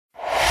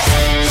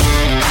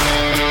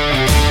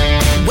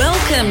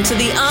Welcome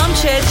to the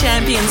Armchair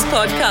Champions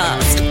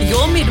podcast,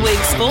 your midweek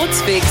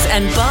sports fix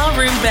and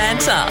barroom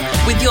banter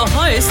with your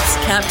hosts,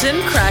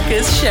 Captain,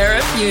 Crackers,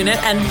 Sheriff,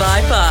 Unit and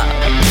Viper.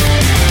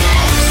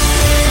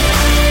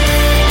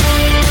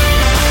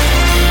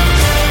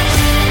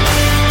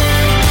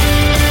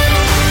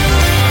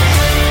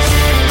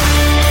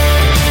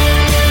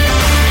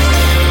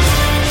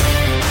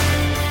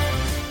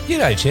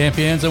 G'day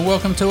champions and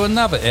welcome to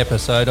another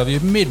episode of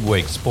your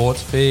midweek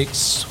sports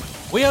fix.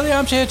 We are the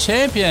Armchair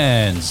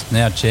Champions.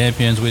 Now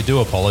champions, we do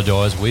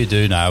apologise, we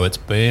do know it's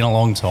been a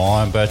long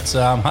time, but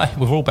hey,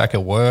 we're all back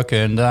at work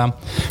and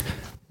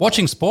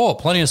watching sport,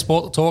 plenty of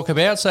sport to talk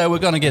about, so we're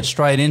going to get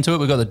straight into it.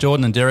 We've got the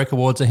Jordan and Derek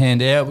Awards to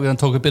hand out. We're going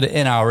to talk a bit of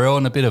NRL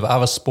and a bit of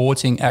other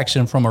sporting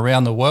action from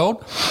around the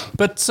world.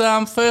 But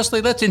firstly,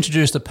 let's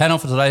introduce the panel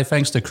for today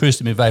thanks to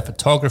Krista Mivet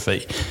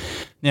Photography.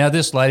 Now,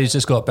 this lady's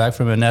just got back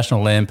from a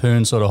National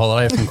Lampoon sort of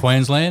holiday from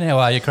Queensland. How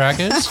are you,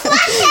 Crackers?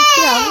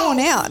 Yeah, I'm worn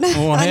out.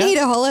 I need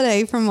a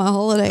holiday from my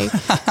holiday.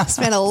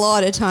 Spent a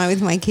lot of time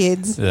with my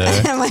kids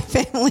and my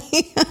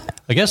family.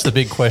 I guess the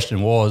big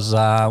question was,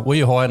 were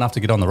you high enough to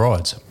get on the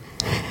rides?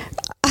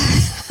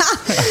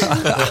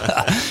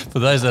 For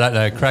those that don't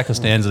know, Cracker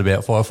stands at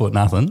about 5 foot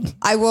nothing.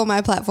 I wore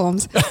my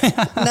platforms. No,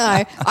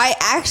 I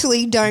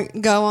actually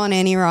don't go on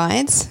any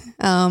rides.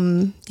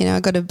 I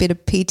got a bit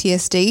of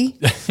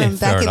PTSD from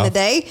back in the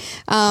day.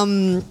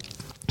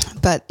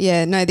 But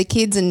yeah, no, the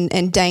kids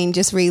and Dane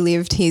just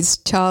relived his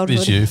childhood.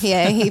 His youth.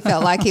 Yeah, he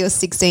felt like he was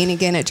 16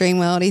 again at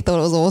Dreamworld. He thought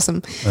it was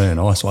awesome. Very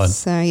nice one.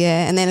 So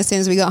yeah, and then as soon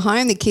as we got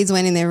home, the kids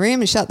went in their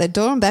room and shut their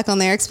door and back on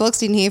their Xbox.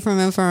 Didn't hear from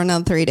them for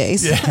another 3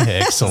 days. Yeah,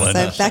 excellent.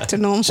 So back to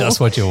normal. Just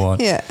what you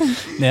want. Yeah.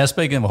 Now,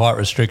 speaking of height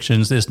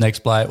restrictions, this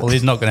next bloke, well,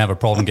 he's not going to have a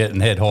problem getting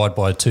head high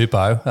by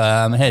Tupou.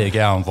 How you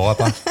going,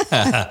 Viper?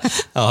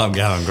 I'm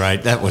going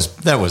great. That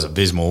was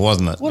abysmal,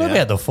 wasn't it? What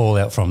about the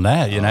fallout from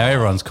that? You know,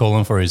 everyone's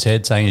calling for his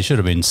head, saying he should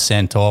have been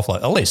sent off,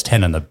 like at least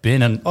 10 in the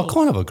bin, and I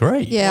kind of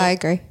agree. Yeah, I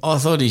agree. I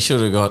thought he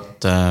should have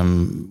got,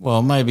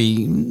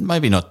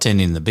 maybe not 10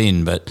 in the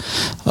bin, but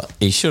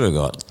he should have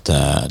got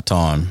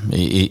time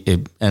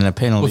and a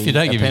penalty. Well, if you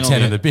don't give him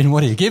 10 in the bin, what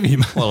do you give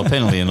him? Well, a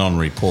penalty and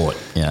on-report,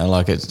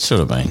 like it should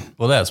have been.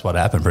 Well, that's what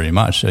happened pretty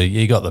much.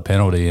 He got the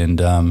penalty and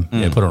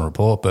put on a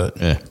report,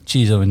 but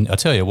geez, I mean, I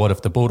tell you what,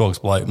 if the Bulldogs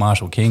bloke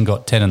Marshall King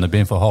got 10 in the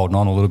bin for holding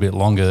on a little bit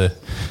longer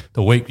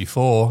the week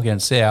before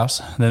against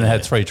Souths, then they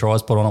had 3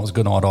 tries put on, it was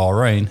good night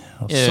Irene.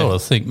 I sort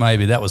of think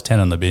maybe that was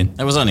 10 in the bin.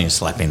 It was only a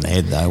slap in the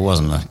head though, it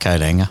wasn't a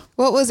coat hanger.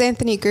 What was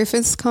Anthony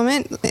Griffith's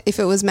comment? If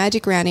it was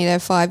Magic Round, he'd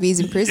have 5 years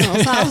in prison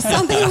or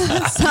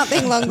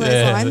something along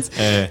those lines.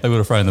 They would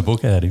have thrown the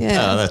book at him.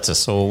 Yeah. Oh, that's a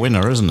sore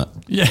winner, isn't it?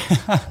 Yeah.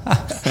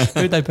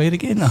 Who'd they beat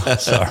again? Oh,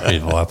 sorry,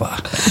 Viper.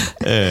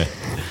 Yeah.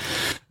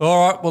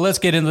 All right, well, let's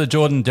get into the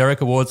Jordan Derek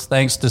Awards.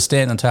 Thanks to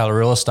Stanton Taylor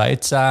Real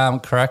Estate.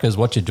 Crackers,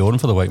 what's your Jordan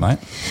for the week, mate?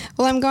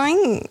 Well, I'm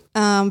going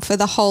for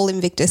the whole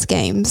Invictus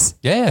Games.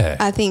 Yeah.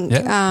 I think,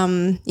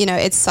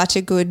 it's such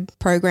a good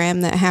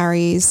program that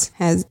Harry's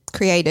has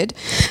created.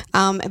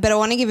 But I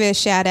want to give a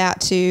shout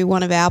out to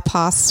one of our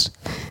past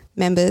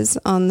members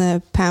on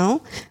the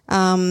panel,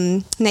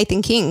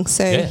 Nathan King.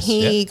 So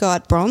he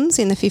got bronze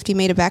in the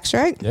 50-metre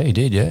backstroke. Yeah, he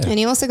did, yeah. And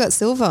he also got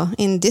silver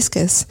in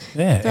discus,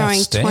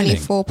 throwing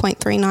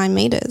 24.39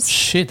 metres.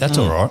 Shit, that's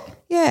all right.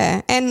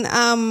 Yeah, and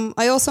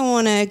I also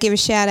want to give a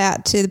shout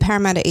out to the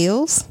Parramatta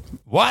Eels.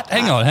 What?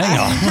 Hang on.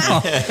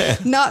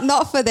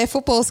 Not for their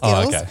football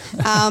skills,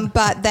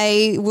 but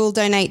they will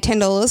donate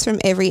 $10 from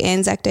every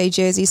Anzac Day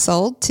jersey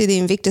sold to the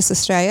Invictus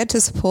Australia to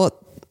support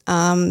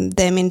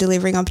them in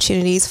delivering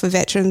opportunities for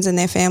veterans and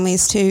their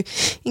families to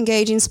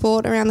engage in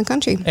sport around the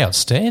country.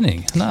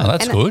 Outstanding. No,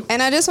 that's good.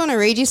 And I just want to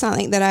read you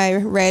something that I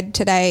read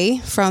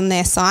today from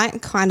their site,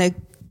 kind of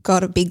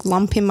got a big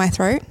lump in my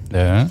throat.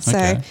 Yeah, so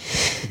okay.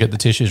 Get the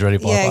tissues ready,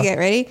 Piper. Yeah, get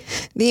ready.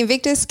 The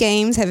Invictus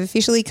Games have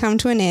officially come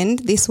to an end.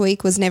 This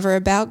week was never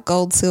about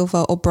gold,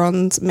 silver or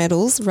bronze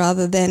medals,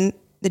 rather than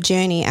the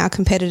journey our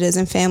competitors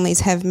and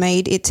families have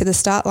made it to the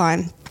start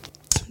line.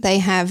 They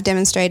have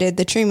demonstrated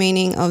the true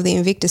meaning of the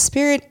Invictus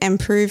spirit and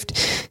proved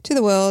to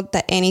the world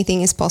that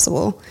anything is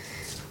possible.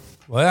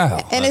 Wow.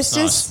 And it's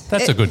just...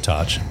 That's a good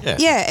touch.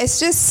 Yeah, it's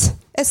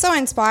so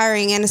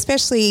inspiring, and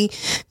especially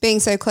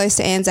being so close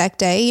to Anzac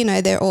Day, you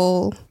know, they're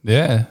all in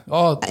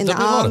the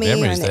Army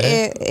and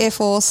the Air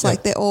Force,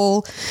 like they're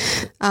all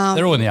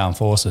in the armed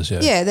forces,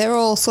 Yeah, they're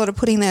all sort of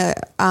putting their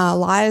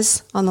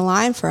lives on the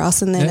line for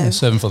us, and then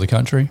serving for the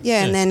country.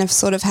 Yeah, and then have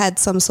sort of had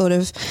some sort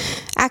of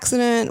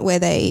accident where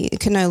they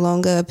can no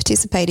longer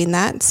participate in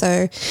that.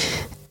 So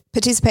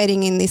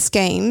participating in these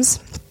games,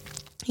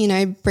 you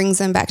know, brings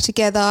them back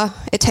together.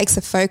 It takes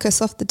the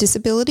focus off the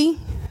disability.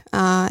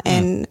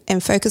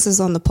 And focuses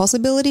on the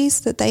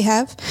possibilities that they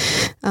have.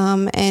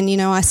 And, you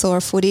know, I saw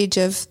a footage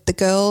of the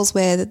girls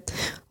where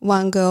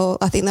one girl,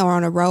 I think they were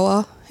on a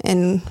rower,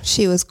 and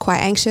she was quite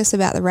anxious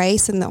about the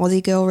race, and the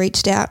Aussie girl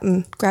reached out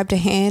and grabbed her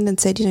hand and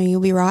said,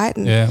 you'll be right.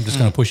 And Yeah, I'm just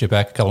going to push you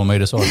back a couple of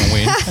metres so I can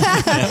win.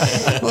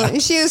 well,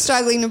 she was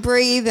struggling to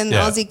breathe, and the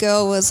Aussie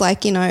girl was like,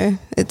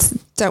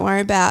 don't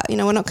worry about,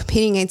 we're not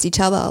competing against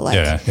each other.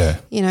 Like,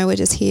 we're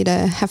just here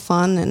to have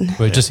fun. And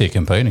We're just here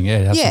competing,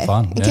 have some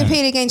fun. And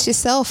compete against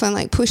yourself and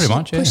like push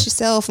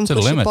yourself and to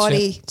push the limits, your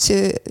body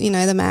to,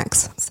 the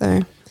max.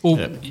 So... Well,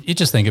 you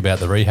just think about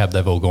the rehab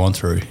they've all gone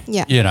through.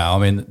 Yeah.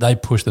 They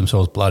push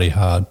themselves bloody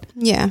hard.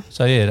 Yeah.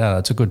 So,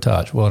 it's a good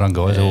touch. Well done,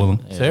 guys, all of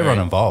them. So, everyone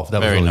involved.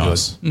 That was really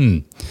nice.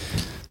 Good.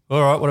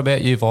 All right, what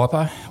about you,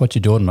 Viper? What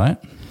you doing, mate?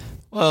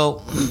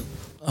 Well,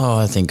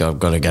 I think I've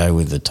got to go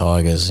with the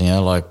Tigers.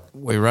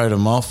 We wrote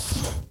them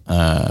off.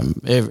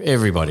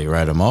 Everybody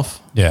wrote him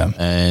off. Yeah.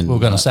 And we're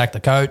going to sack the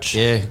coach.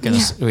 Yeah,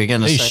 we're going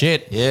to. He's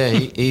shit. Yeah,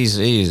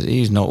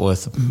 he's not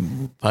worth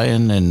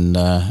paying, and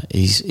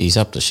he's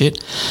up to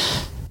shit.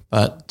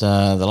 But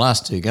the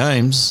last two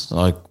games,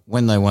 like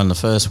when they won the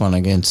first one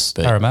against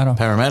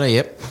Parramatta,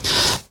 yep,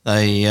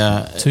 they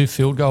 2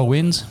 field goal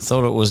wins. we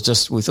thought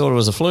it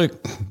was a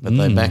fluke, but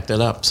they backed it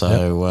up.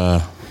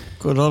 So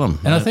good on them.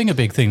 And I think a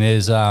big thing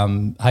is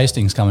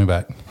Hastings coming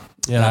back.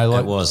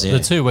 It was the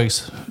 2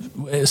 weeks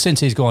since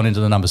he's gone into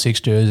the number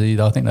 6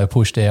 jersey. I think they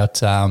pushed out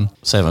 7.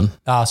 7.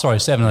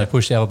 They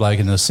pushed the other bloke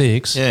into the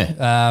 6.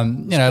 Yeah.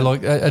 It's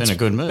been a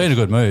good move. Been a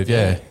good move.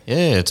 Yeah.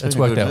 Yeah, it's been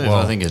worked a good out move. well.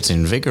 I think it's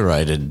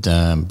invigorated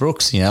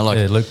Brooks.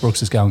 Luke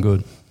Brooks is going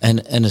good.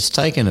 And it's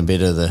taken a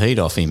bit of the heat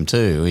off him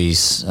too.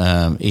 He's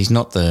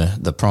not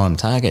the prime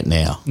target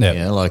now.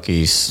 Yep.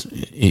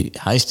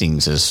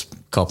 Hastings is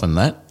copping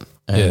that,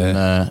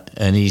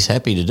 and he's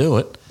happy to do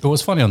it. It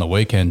was funny on the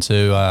weekend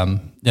too.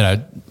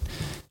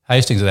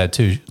 Hastings had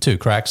two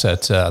cracks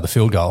at the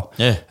field goal.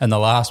 Yeah. And the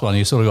last one,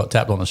 he sort of got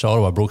tapped on the shoulder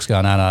by Brooks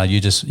going, no,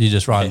 you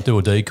just run, do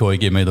a decoy,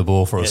 give me the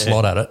ball for a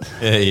slot at it.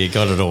 Yeah, you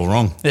got it all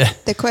wrong. Yeah.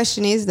 The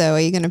question is, though,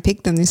 are you going to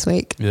pick them this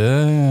week?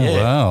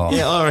 Yeah, wow.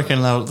 Yeah, I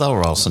reckon they'll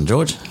roll St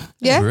George.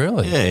 Yeah?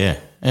 Really? Yeah.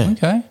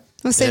 Okay.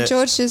 Well, St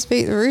George just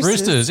beat the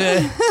Roosters. Roosters,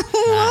 yeah.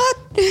 What?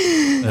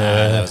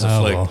 That was a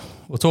fluke. Well,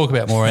 we'll talk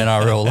about more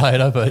NRL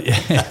later, but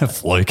yeah,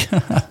 fluke.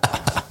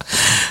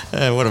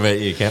 What about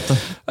you, Captain?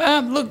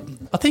 Look,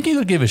 I think you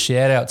could give a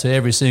shout out to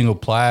every single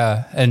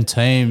player and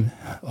team,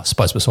 I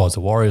suppose besides the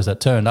Warriors,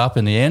 that turned up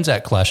in the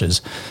Anzac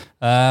clashes.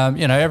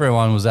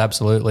 Everyone was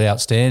absolutely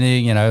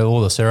outstanding,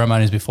 all the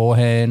ceremonies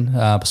beforehand,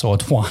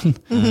 besides one.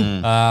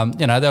 Mm-hmm.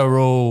 They were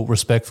all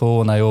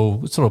respectful and they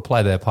all sort of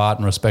played their part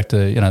in respect to,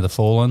 the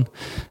fallen,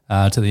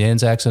 to the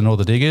Anzacs and all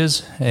the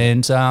Diggers.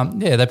 And,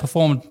 they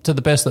performed to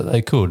the best that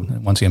they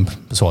could, once again,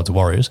 besides the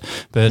Warriors.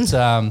 But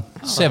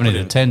 70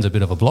 to 10 is a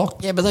bit of a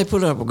block. Yeah, but they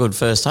put up a good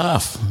first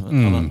half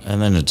and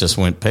then it just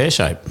went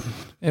pear-shaped.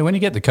 Yeah, when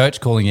you get the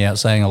coach calling you out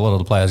saying a lot of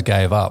the players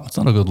gave up, it's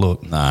not a good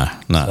look. No.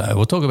 So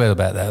we'll talk about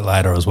that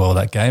later as well,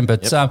 that game.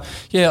 But,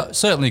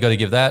 certainly got to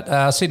give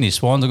that. Sydney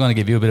Swans, I'm going to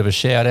give you a bit of a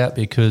shout-out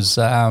because,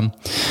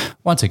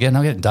 once again,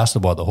 they're getting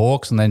dusted by the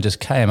Hawks and then just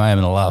came home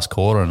in the last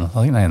quarter and I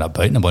think they ended up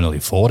beating them by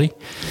nearly 40.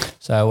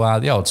 So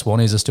the old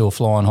Swannies are still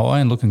flying high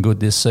and looking good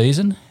this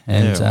season.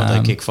 And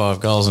they kicked 5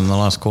 goals in the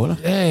last quarter.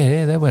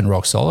 Yeah, they went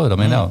rock solid. I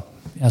mean,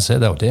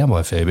 they were down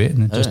by a fair bit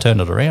and just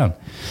turned it around.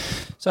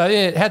 So,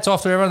 hats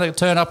off to everyone that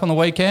turned up on the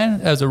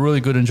weekend. It was a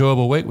really good,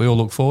 enjoyable week. We all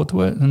look forward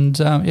to it. And,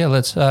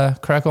 let's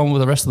crack on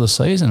with the rest of the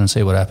season and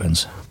see what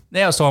happens.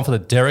 Now it's time for the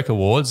Derek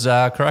Awards.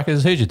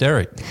 Crackers, who's your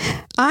Derek?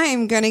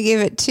 I'm going to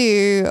give it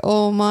to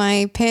all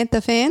my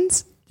Panther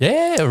fans.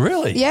 Yeah,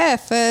 really? Yeah,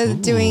 for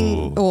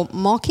doing or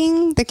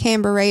mocking the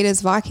Canberra Raiders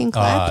Viking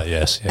Club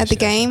at the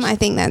game. I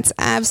think that's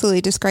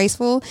absolutely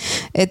disgraceful.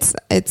 It's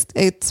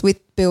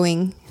with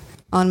booing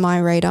on my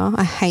radar.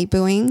 I hate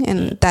booing,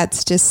 and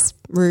that's just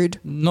rude.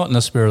 Not in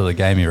the spirit of the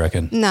game, you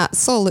reckon? Nah,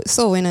 sore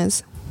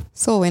winners.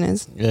 Sore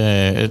winners.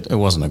 Yeah, it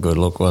wasn't a good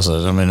look, was it?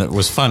 I mean, it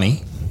was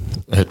funny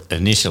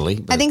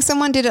initially. I think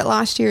someone did it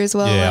last year as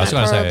well. Yeah, I was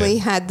going to say. Probably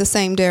had the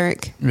same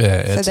Derek.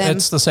 Yeah,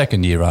 it's the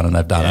second year run and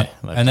they've done it.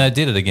 And they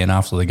did it again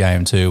after the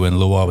game too when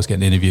Luai was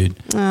getting interviewed.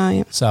 Oh,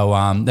 yeah.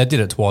 So they did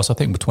it twice. I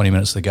think 20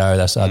 minutes to go,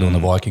 they started doing the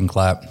Viking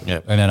clap.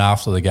 Yep. And then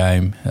after the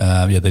game,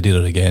 they did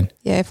it again.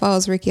 Yeah, if I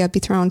was Ricky, I'd be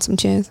throwing some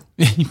chairs.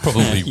 He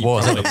probably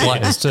was at the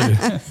players too.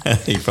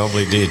 He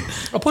probably did.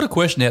 I'll put a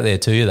question out there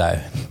to you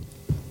though.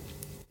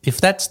 If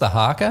that's the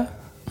haka,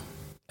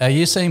 are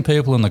you seeing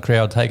people in the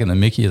crowd taking the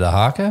mickey of the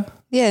haka?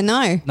 Yeah,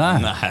 no. No.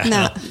 No.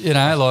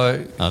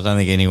 I don't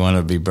think anyone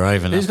would be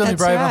brave enough. Who's going to be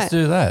brave enough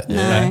to do that?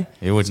 No.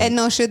 You wouldn't. And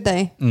nor should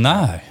they.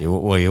 No.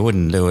 You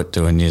wouldn't do it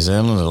to a New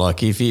Zealander.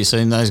 Like, if you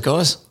seen those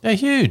guys? They're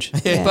huge.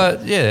 Yeah. But,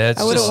 it's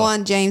I wouldn't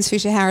want James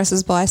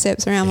Fisher-Harris's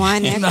biceps around my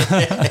neck.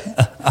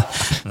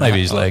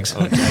 Maybe his legs.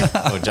 Or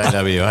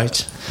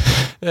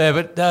JWH. Yeah,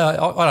 but I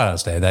don't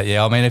understand that.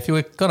 Yeah, I mean, if you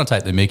were going to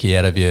take the mickey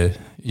out of your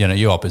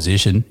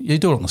opposition, you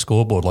do it on the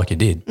scoreboard like you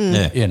did.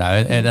 Yeah.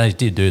 And they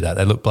did do that.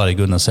 They looked bloody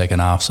good in the second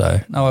half. So,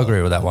 no, I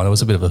agree with that one. It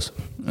was a bit of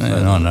I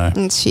don't know.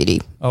 It's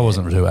shitty. I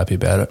wasn't too happy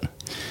about it.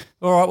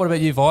 All right, what about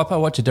you, Viper?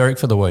 What's your Derek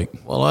for the week?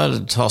 Well, I had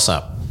a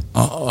toss-up.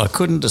 I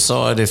couldn't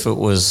decide if it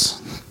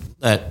was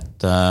that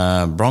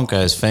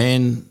Broncos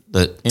fan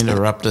that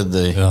interrupted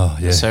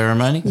the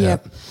ceremony.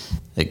 Yep.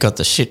 It got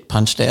the shit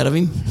punched out of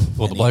him.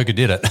 Well, the bloke who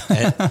did it.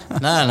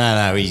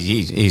 No.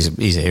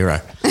 He's a hero.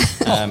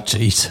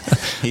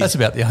 Jeez. That's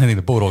about the only thing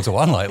the Bulldogs have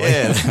won lately.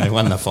 Yeah, they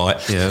won the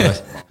fight. Yeah,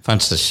 they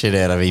punched the shit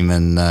out of him,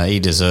 and he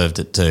deserved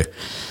it too.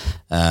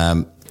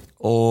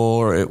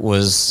 Or it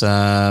was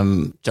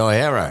Jai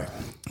Arrow.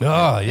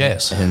 Oh,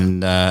 yes.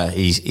 And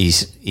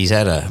he's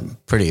had a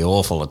pretty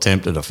awful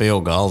attempt at a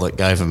field goal that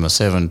gave him a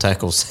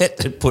 7-tackle set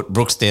that put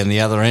Brooks down the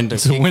other end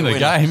To win the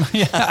game.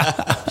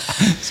 Yeah.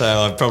 So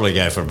I'd probably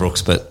go for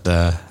Brooks, but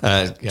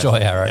Jai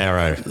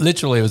Arrow.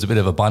 Literally, it was a bit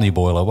of a bunny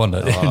boiler,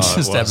 wasn't it? Oh, It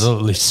just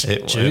absolutely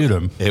chewed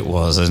him. It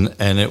was,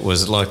 and it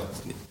was like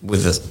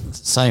with the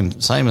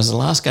same as the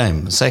last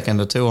game, a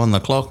second or two on the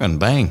clock, and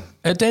bang.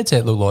 It dead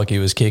set looked like he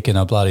was kicking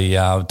a bloody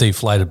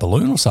deflated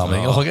balloon or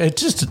something. Like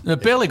it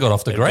barely got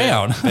off the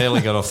ground.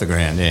 Barely got off the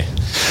ground, yeah.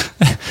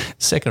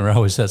 Second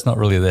row that's not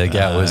really their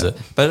go, is it?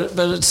 But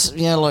it's,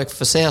 like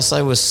for South,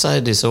 they were so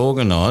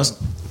disorganised.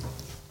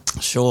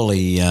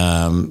 Surely,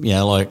 Ilias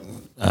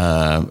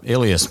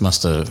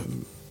must have,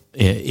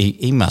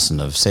 he mustn't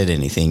have said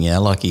anything.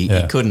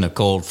 He couldn't have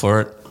called for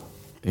it.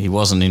 He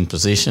wasn't in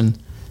position.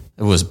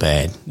 It was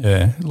bad.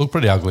 Yeah, it looked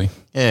pretty ugly.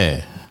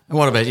 Yeah. And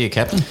what about you,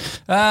 Captain?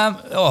 You've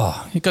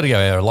got to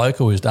go our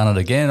local who's done it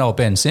again,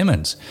 Ben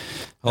Simmons.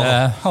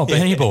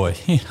 Benny boy.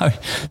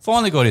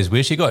 Finally got his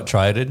wish. He got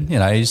traded.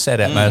 He's sat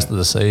out most of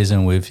the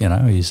season with,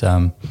 his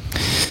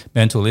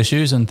mental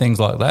issues and things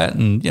like that.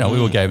 And, we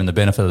all gave him the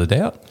benefit of the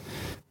doubt.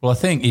 Well, I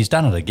think he's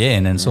done it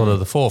again, and sort of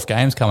the fourth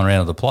game's coming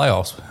around to the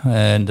playoffs,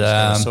 and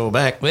sore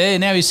back. Yeah,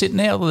 now he's sitting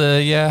out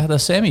the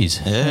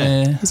semis.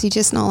 Yeah. Does he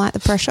just not like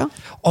the pressure?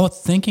 I'm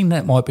thinking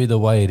that might be the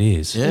way it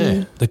is.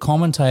 Yeah. The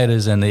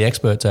commentators and the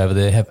experts over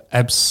there have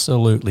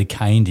absolutely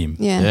caned him.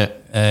 Yeah.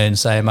 And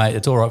say, mate,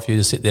 it's all right for you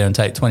to sit there and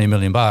take $20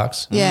 million.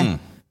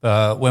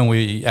 Yeah. When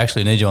we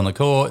actually need you on the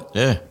court,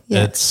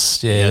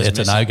 it's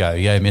a no-go.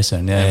 You go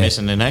missing. Yeah.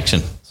 Missing in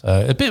action.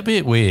 So a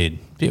bit weird.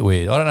 I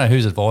don't know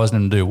who's advising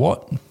him to do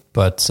what.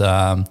 But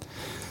I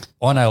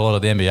know a lot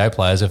of the NBA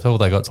players, if all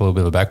they got a little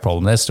bit of a back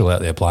problem, they're still out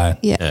there playing.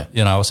 Yeah.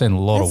 I've seen a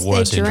lot of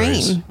worse their dream.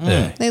 injuries.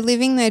 Yeah. They're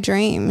living their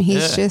dream.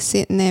 He's just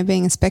sitting there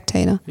being a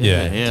spectator.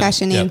 Yeah.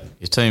 Cashing in.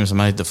 Your team's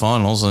made the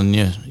finals and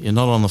you're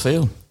not on the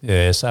field.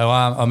 Yeah, so,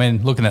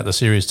 looking at the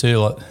series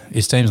too,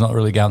 his team's not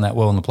really going that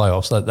well in the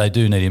playoffs. They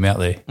do need him out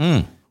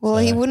there. Well,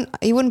 he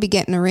wouldn't be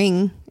getting a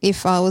ring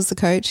if I was the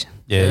coach.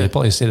 Yeah, they'd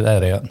probably sit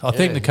that out. I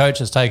think the coach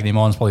has taken him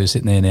on, is probably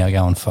sitting there now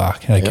going,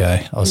 fuck,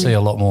 okay, I'll see a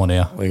lot more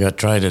now. We got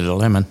traded a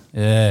lemon.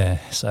 Yeah,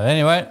 so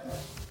anyway,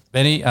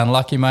 Benny,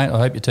 unlucky, mate. I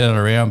hope you turn it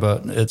around,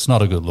 but it's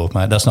not a good look,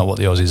 mate. That's not what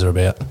the Aussies are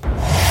about.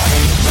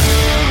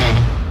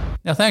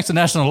 Now, thanks to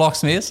National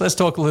Locksmiths, let's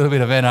talk a little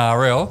bit of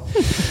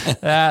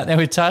NRL. Now,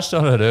 we touched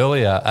on it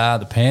earlier.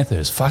 The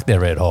Panthers, fuck,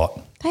 they're red hot.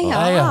 They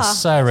are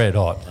so red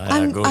hot.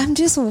 I'm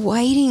just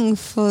waiting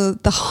for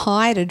the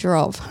high to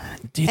drop.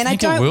 Do you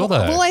think it will,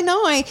 though? Well, I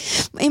know.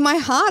 In my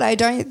heart, I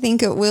don't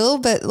think it will,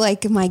 but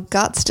my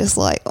gut's just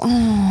like,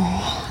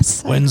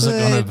 so when's good. it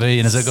going to be?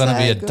 And is it going to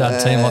be a So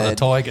dud team like the good.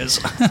 Tigers?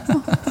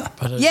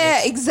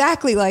 Yeah,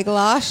 exactly like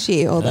last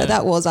year, although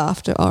that was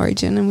after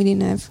Origin and we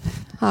didn't have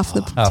half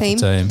the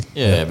team.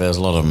 Yeah, there was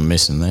a lot of them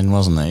missing then,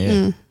 wasn't there?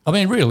 Yeah. I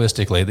mean,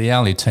 realistically, the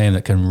only team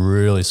that can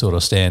really sort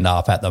of stand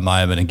up at the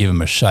moment and give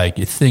them a shake,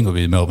 you think would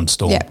be the Melbourne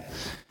Storm. Yeah.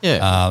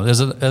 Yeah. There's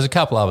a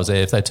couple others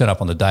there. If they turn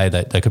up on the day,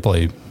 they could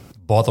probably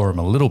bother them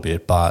a little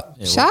bit, but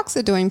Sharks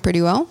are doing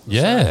pretty well.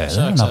 yeah, they're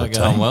Sharks another are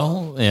going team.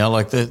 well.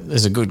 Yeah,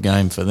 there's a good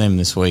game for them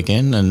this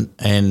weekend,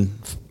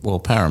 and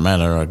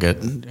Parramatta, I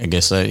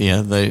guess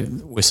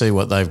we see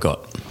what they've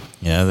got.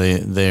 Yeah,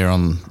 they're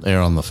on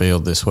the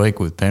field this week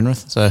with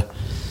Penrith, so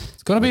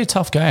It's going to be a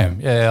tough game.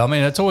 Yeah, I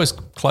mean, it's always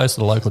close to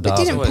the local But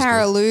derby. didn't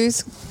Para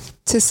lose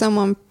to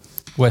someone?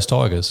 West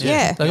Tigers.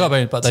 Yeah. They got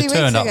beat, but they 2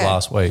 turned weeks up ago.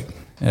 last week.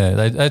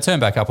 Yeah, they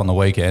turned back up on the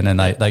weekend and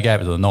they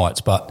gave it to the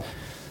Knights, but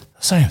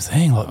same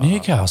thing, like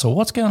Newcastle.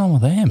 What's going on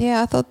with them?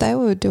 Yeah, I thought they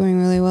were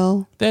doing really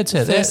well. That's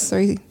it. First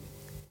three.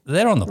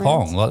 They're on the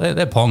pong. Like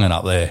they're ponging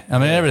up there. I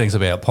mean, everything's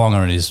about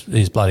Ponga and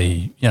his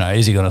bloody,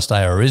 is he going to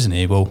stay or isn't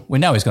he? Well, we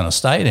know he's going to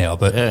stay now,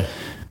 but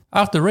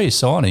after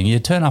re-signing, you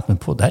turn up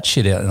and put that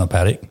shit out in the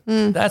paddock.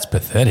 That's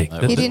pathetic.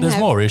 There's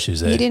more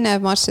issues there. He didn't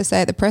have much to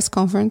say at the press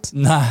conference.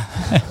 No.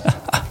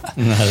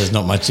 no, there's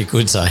not much you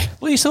could say.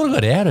 Well, he sort of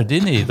got outed,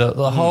 didn't he?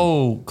 The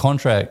whole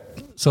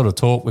contract sort of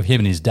talk with him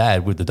and his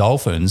dad with the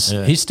Dolphins,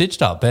 he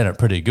stitched up Bennett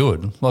pretty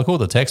good. Like all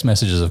the text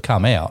messages have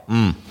come out.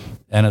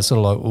 And it's sort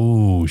of like,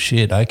 ooh,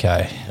 shit,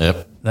 okay.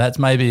 Yep. That's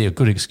maybe a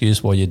good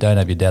excuse why you don't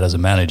have your dad as a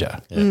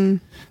manager.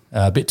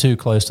 A bit too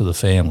close to the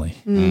family.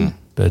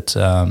 But,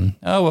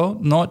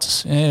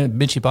 Knights,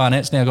 Mitchie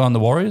Barnett's now gone to the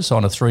Warriors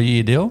on a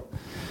 3-year deal.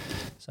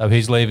 So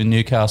he's leaving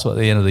Newcastle at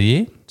the end of the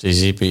year.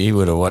 Geez, he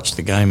would have watched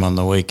the game on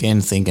the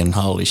weekend thinking,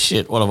 holy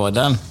shit, what have I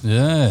done?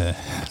 Yeah.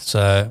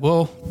 So,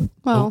 well,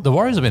 the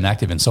Warriors have been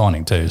active in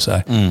signing too. So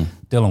Dylan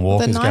The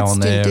Walker's Knights going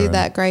there. didn't do and-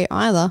 that great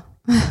either.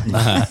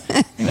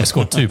 They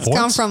scored 2 It's gone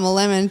points. from a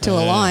lemon to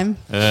a lime.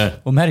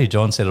 Well, Matty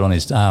John said it on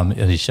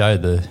his show,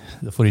 the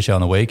footy show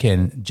on the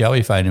weekend.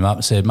 Joey phoned him up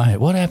and said, mate,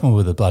 what happened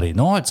with the bloody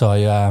Knights?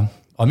 I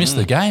missed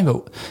the game,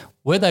 but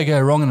where'd they go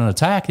wrong in an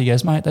attack? He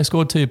goes, mate, they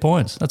scored 2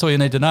 points. That's all you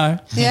need to know.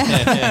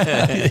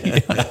 Yeah.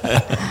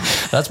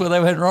 That's where they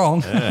went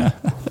wrong.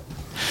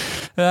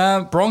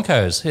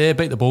 Broncos, beat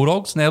the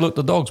Bulldogs. Now, look,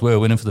 the Dogs were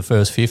winning for the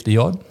first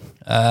 50-odd.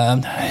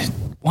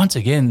 Once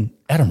again,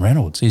 Adam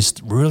Reynolds, he's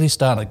really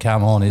starting to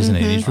come on, isn't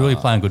he? He's really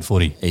playing good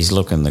footy. He's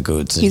looking the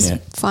goods. He's yeah.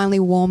 finally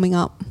warming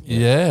up.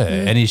 Yeah,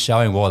 and he's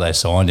showing why they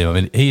signed him. I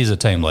mean, he is a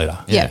team leader.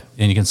 Yeah.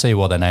 And you can see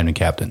why they named him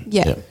captain.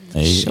 Yeah. Yep.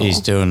 He's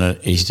doing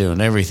it. He's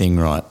doing everything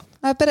right.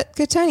 But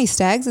Tony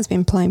Staggs has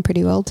been playing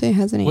pretty well too,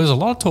 hasn't he? Well, there's a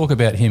lot of talk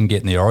about him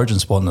getting the origin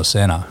spot in the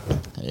centre.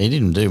 He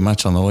didn't do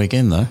much on the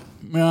weekend though.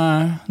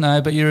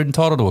 No, but you're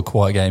entitled to a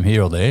quiet game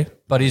here or there.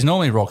 But he's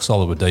normally rock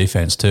solid with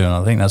defence too, and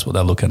I think that's what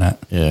they're looking at.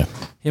 Yeah.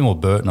 Him or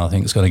Burton, I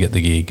think, is going to get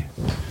the gig,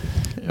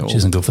 which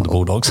isn't good for the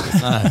Bulldogs.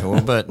 No,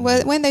 well, but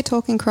When they're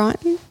talking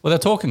Crichton? Well, they're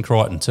talking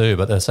Crichton too,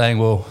 but they're saying,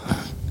 well,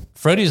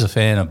 Freddie's a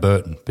fan of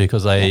Burton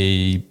because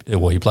he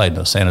played in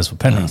the centres for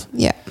Penrith.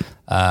 Yeah.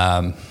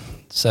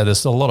 So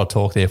there's a lot of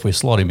talk there. If we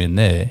slot him in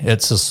there,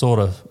 it's a sort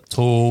of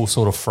tall,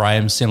 sort of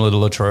frame, similar to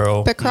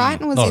Latrell. But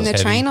Crichton was Not in as the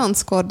heavy. train-on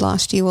squad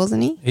last year,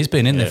 wasn't he? He's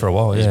been in there for a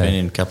while, he's yeah. been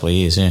in a couple of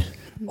years, yeah.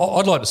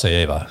 I'd like to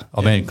see either.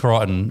 I mean,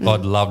 Crichton,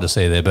 I'd love to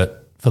see there,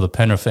 but for the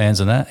Penrith fans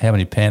and that, how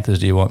many Panthers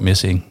do you want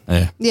missing?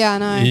 Yeah. Yeah, I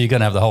know. You're going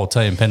to have the whole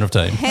team, Penrith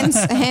team.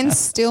 Hence,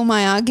 still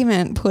my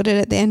argument. Put it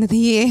at the end of the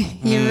year.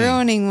 You're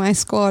ruining my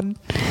squad.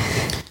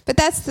 But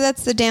that's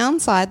the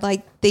downside.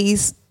 Like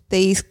these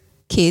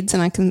kids,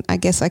 and I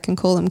guess I can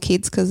call them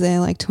kids because they're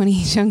like 20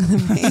 years younger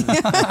than me.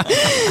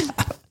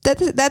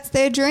 That's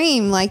their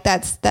dream. Like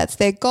that's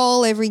their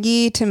goal every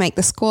year to make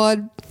the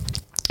squad.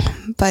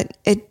 But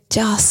it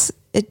just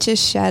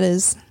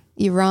shatters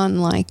your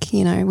run. Like,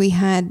 you know, we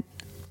had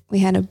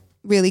a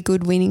really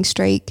good winning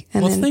streak,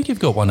 and Well, then I think you've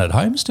got one at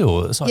home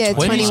still. It's like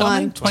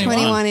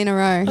 21 in a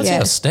row. That's yeah.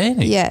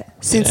 outstanding. Yeah,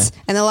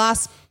 and the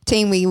last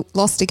team we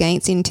lost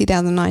against in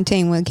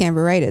 2019 were the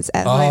Canberra Raiders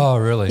at home. Oh,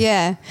 really?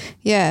 Yeah.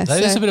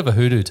 That is a bit of a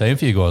hoodoo team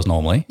for you guys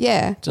normally.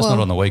 Yeah, Just not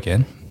on the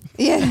weekend.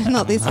 Yeah,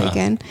 not this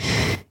weekend.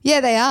 Yeah,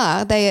 they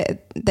are.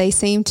 They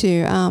seem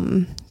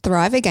to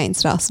thrive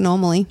against us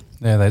normally.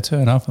 Yeah, they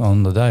turn up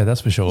on the day,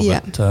 that's for sure. Yeah.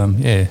 But,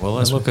 yeah. Well,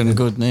 they're looking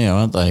good now,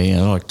 aren't they? You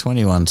know, like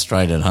 21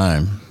 straight at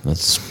home.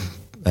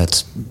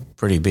 That's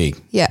pretty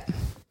big. Yeah.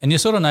 And you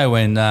sort of know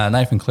when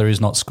Nathan Cleary's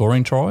not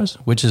scoring tries,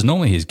 which is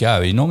normally his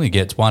go. He normally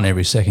gets one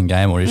every second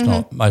game, or if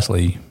not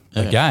mostly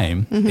a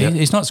game.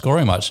 He's not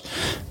scoring much,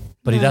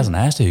 but he doesn't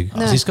have to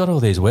because he's got all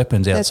these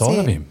weapons outside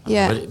of him.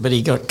 Yeah. But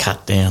he got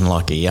cut down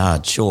like a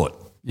yard short.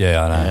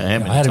 Yeah, I know. how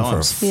many I had him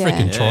times? for a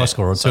freaking try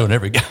scorer or two in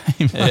every game.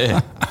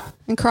 Yeah.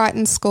 And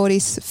Crichton scored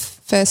his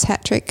first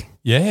hat trick.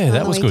 Yeah,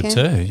 that the was good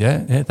weekend. too.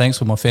 Yeah. Thanks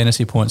for my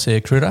fantasy points there,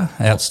 Critter.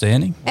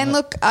 Outstanding. And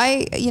look,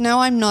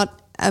 I'm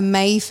not a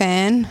May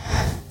fan,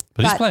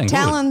 But he's playing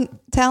good.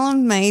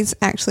 Talon May's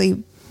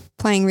actually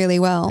playing really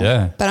well.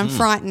 Yeah. But I'm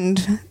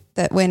frightened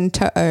that when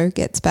To'o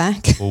gets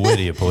back. Well, where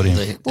do you put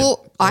him?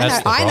 Well,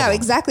 That's the I know problem.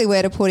 exactly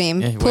where to put him.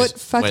 Yeah, Put where's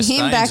fucking him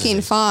Staines, back is in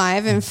he?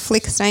 5 and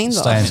flick Staines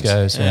off. Staines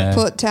goes, yeah.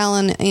 Put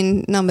Talon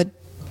in number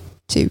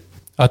 2.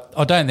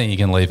 I don't think you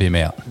can leave him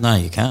out. No,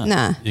 you can't.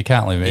 Nah. You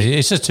can't leave him.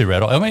 It's just too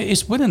red hot. I mean,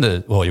 he's winning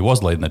he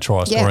was leading the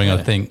try scoring,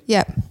 I think,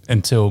 Yep.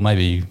 until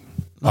maybe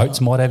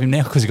Oates might have him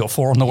now because he got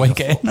 4 on the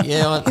weekend.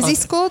 Yeah, Because he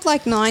scored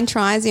like 9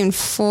 tries in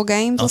 4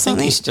 games I or think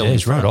something. he's still Yeah, in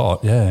he's red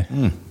front. hot, yeah.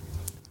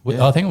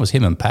 I think it was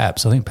him and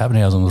Paps. I think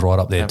Pappenhausen was right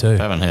up there too,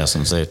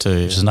 Pappenhausen's there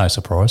too. which is no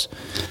surprise.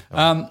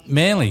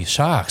 Manly,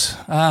 Sharks.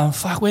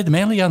 Where'd the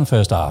Manly go in the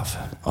first half?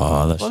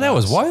 Oh, Well, that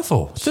was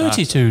woeful.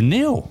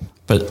 32-0.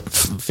 But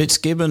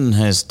Fitzgibbon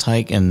has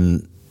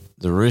taken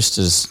the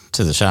Roosters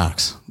to the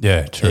Sharks.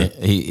 Yeah, true.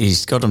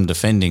 He's got them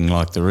defending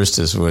like the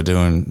Roosters were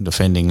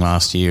defending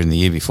last year and the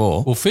year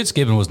before. Well,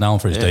 Fitzgibbon was known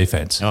for his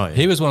defence. Oh, yeah.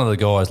 He was one of the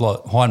guys like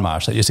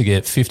Hindmarsh that used to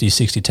get 50,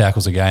 60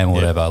 tackles a game or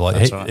whatever. Like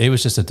that's right. he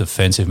was just a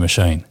defensive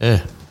machine.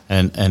 Yeah,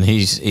 and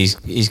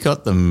he's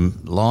got them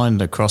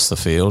lined across the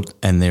field,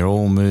 and they're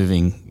all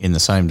moving in the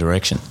same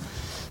direction.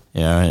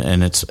 You know,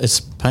 and it's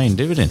paying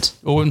dividends.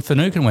 Well, when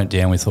Finucane went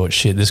down, we thought,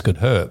 shit, this could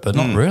hurt, but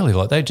not really.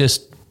 Like they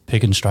just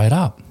picking straight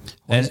up.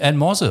 And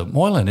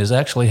Moylan is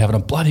actually having a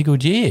bloody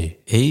good year.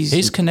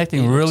 He's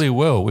connecting really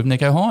well with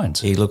Nico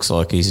Hines. He looks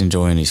like he's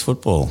enjoying his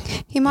football.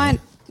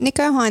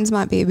 Nico Hines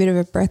might be a bit of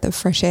a breath of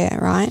fresh air,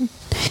 right?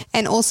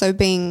 And also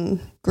being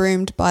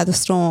groomed by the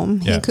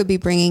Storm, Yeah. he could be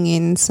bringing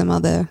in some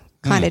other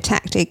kind of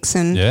tactics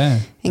and I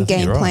think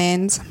game you're right.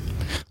 plans.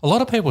 A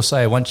lot of people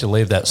say once you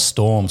leave that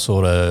Storm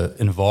sort of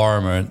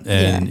environment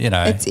and, you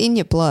know. it's in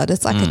your blood.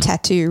 It's like a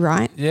tattoo,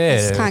 right? Yeah. You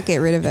just can't get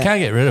rid of it.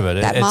 Can't get rid of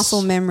it. That It's-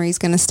 muscle memory is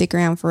going to stick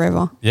around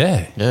forever.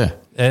 Yeah. Yeah.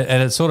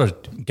 And it sort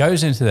of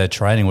goes into their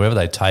training, wherever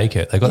they take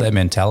it. They've got that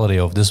mentality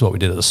of this is what we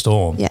did at the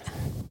Storm. Yeah.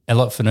 And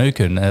like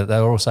Finucane,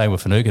 they were all saying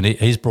with Finucane,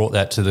 he's brought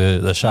that to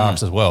the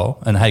Sharks as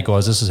well. And, hey,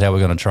 guys, this is how we're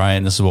going to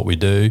train. This is what we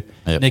do.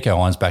 Yep. Nico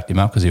Hines backed him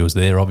up because he was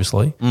there,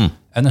 obviously.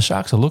 And the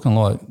Sharks are looking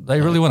like they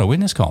really want to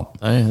win this comp.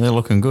 They're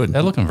looking good.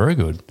 They're looking very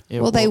good.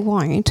 Yeah, Well, they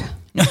won't.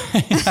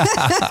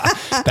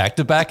 Back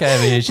to back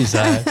over here, she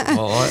said.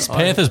 It's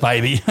Panthers,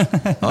 baby.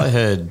 I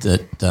heard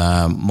that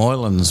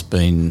Moylan's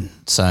been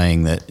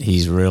saying that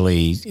he's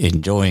really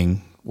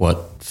enjoying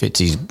what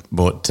Fitzy's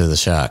brought to the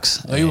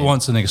Sharks. He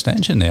wants an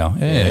extension now.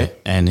 Yeah.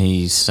 And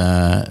he's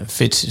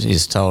Fitz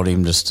has told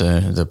him just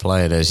to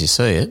play it as you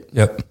see it.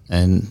 Yep.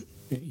 And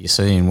you're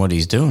seeing what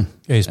he's doing.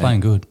 Yeah, he's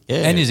playing good. Yeah.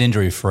 And he's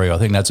injury free. I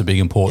think that's a big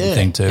important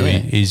thing too. Yeah.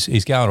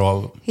 He's going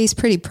all. He's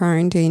pretty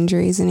prone to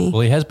injuries, isn't he?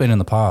 Well, he has been in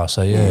the past.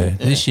 So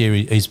this year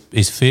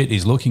he's fit.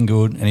 He's looking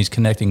good, and he's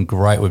connecting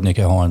great with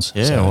Nico Hines.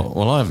 Yeah. So,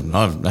 Well, I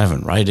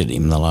haven't rated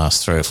him the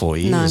last 3 or 4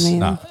 years. me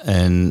neither.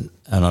 And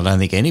I don't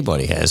think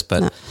anybody has.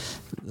 But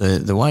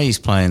the way he's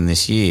playing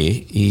this year,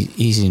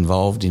 he's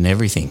involved in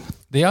everything.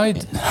 the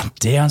only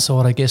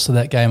downside, I guess, to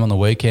that game on the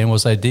weekend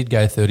was they did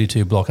go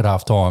 32 block at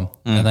half time,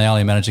 and they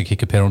only managed to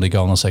kick a penalty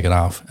goal in the second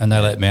half, and they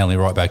let Manly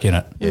right back in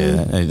it.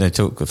 Yeah, they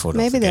took the foot off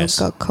Maybe the they gas.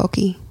 got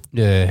cocky.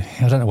 Yeah,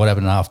 I don't know what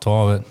happened at half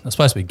time. It's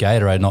supposed to be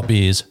Gatorade, not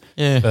beers.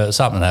 Yeah. But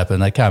something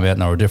happened. They came out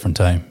and they were a different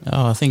team.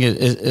 Oh, I think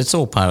it's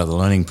all part of the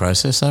learning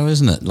process, though,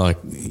 isn't it? Like,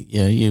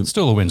 you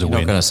Still a win's a you're not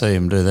win. going to see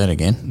him do that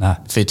again. Nah.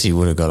 Fitzy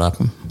would have got up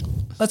him.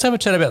 Let's have a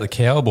chat about the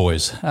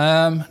Cowboys.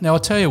 Now, I'll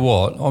tell you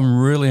what,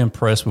 I'm really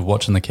impressed with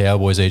watching the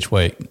Cowboys each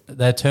week.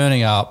 They're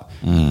turning up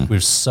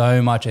with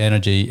so much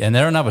energy, and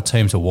they're another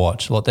team to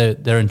watch. Like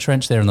they're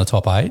entrenched there in the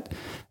top 8,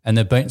 and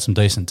they're beating some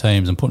decent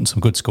teams and putting some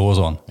good scores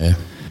on. Yeah.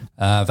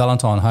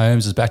 Valentine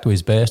Holmes is back to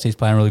his best. He's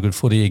playing really good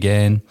footy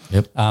again.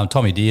 Yep.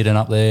 Tommy Dearden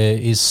up there,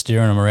 he's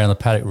steering them around the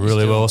paddock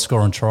really well,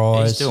 scoring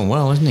tries. He's doing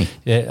well, isn't he?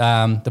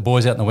 Yeah, the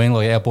boys out in the wing,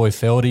 like our boy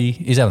Feldy,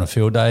 he's having a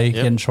field day,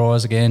 getting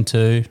tries again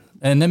too.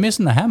 And they're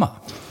missing the hammer.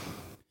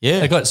 Yeah.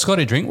 They got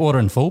Scotty Drinkwater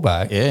in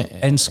fullback. Yeah.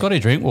 And Scotty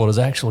Drinkwater's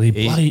actually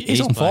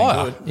he's on playing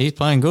fire. good. He's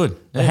playing good.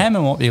 The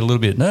hammer might be a little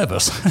bit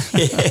nervous.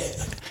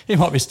 He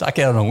might be stuck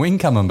out on a wing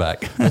coming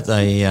back. But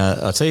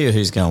I'll tell you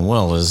who's going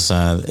well is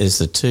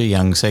the 2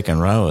 young second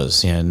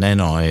rowers. You know,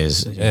 Nanai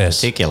is in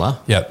particular.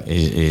 Yep.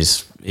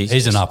 He's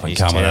an up and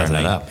comer, isn't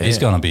he? Up, He's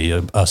going to be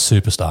a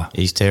superstar.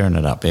 He's tearing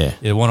it up. Yeah.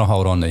 You want to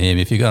hold on to him.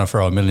 If you're going to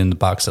throw $1 million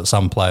at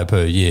some player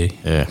per year,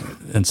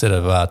 instead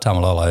of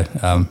Tamalolo,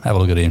 have a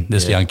look at him.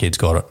 This young kid's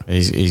got it.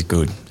 He's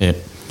good. Yeah.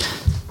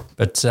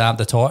 But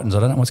the Titans, I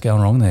don't know what's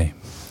going wrong there.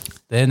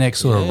 Their next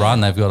sort of run,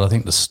 they've got, I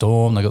think, the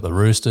Storm, they've got the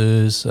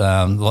Roosters.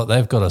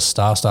 They've got a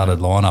star-studded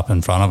lineup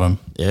in front of them.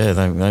 Yeah,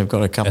 they've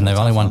got a couple. And they've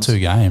only won 2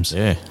 games.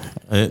 Yeah.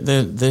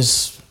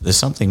 There's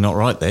something not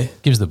right there.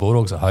 Gives the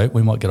Bulldogs a hope.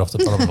 We might get off the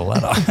bottom of the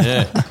ladder.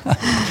 I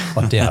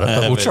doubt it,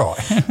 but we'll try.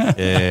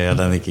 Yeah, I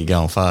don't think you're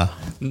going far.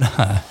 No.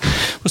 Well,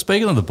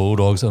 speaking of the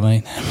Bulldogs, I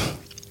mean,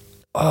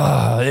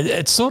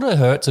 it sort of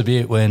hurts a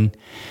bit when,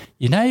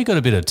 you've got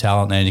a bit of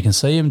talent there and you can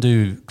see him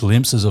do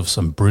glimpses of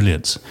some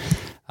brilliance.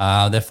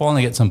 They're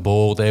finally getting some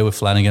ball there with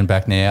Flanagan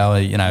back now.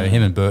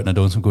 Him and Burton are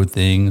doing some good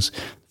things.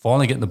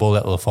 Finally getting the ball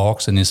out to the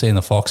Fox, and you're seeing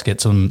the Fox get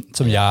some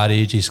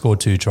yardage. He scored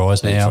 2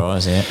 tries now. 2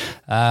 tries, yeah.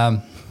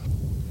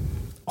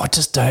 I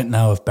just don't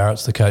know if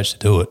Barrett's the coach to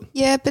do it.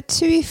 Yeah, but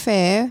to be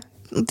fair,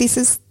 this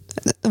is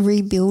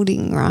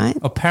rebuilding, right?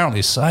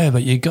 Apparently so,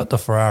 but you got the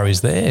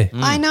Ferraris there.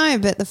 I know,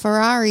 but the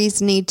Ferraris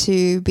need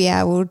to be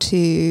able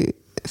to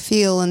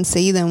feel and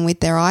see them with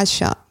their eyes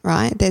shut,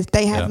 right?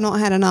 They have not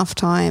had enough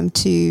time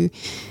to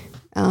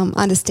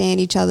understand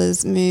each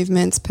other's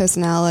movements,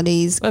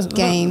 personalities,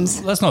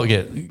 games. Let's not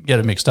get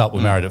it mixed up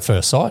with Married at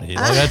First Sight here.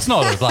 It's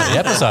not a bloody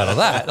episode of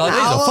that. These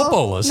are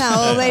footballers.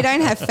 No, they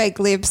don't have fake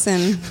lips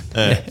and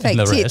fake and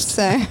the tits,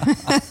 so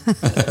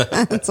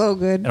it's all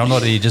good. And I'm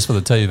not here just for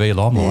the TV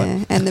limelight.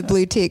 Yeah, and the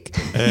blue tick.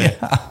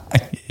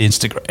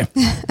 Instagram.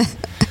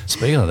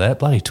 Speaking of that,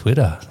 bloody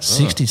Twitter,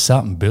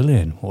 60-something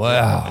billion.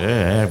 Wow.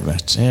 Yeah,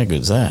 how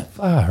good's that?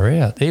 Far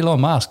out. Elon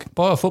Musk,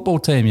 buy a football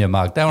team, you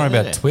mug. Don't worry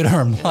about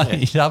Twitter and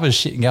bloody other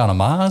shit and going to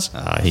Mars.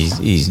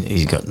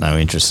 He's got no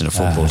interest in a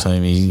football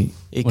team. He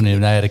wouldn't even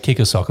know how to kick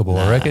a soccer ball,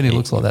 I reckon. He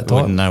looks like that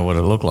type. Wouldn't know what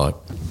it looked like.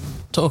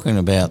 Talking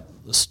about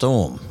the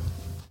Storm,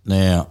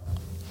 now,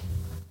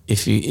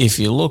 if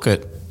you look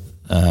at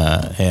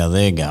how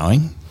they're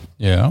going,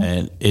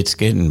 and it's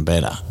getting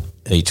better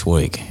each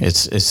week.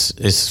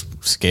 It's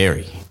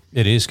scary.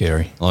 It is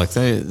scary. Like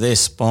their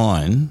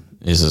spine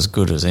is as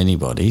good as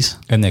anybody's.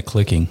 And they're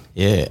clicking.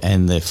 Yeah,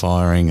 and they're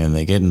firing and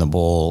they're getting the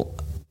ball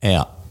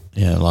out.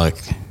 You you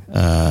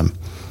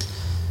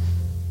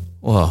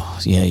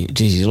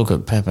look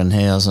at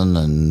Pappenhausen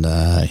and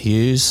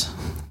Hughes.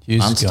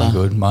 Hughes is going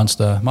good.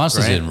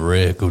 Munster's in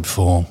rare good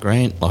form.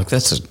 Grant,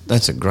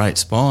 that's a great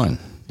spine.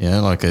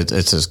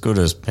 It's as good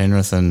as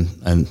Penrith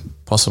and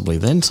possibly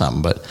then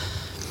some. But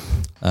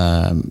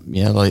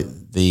they've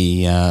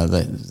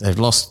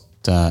lost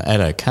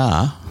Addo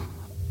Carr,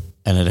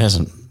 and they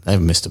haven't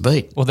missed a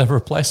beat. Well, they've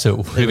replaced it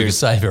with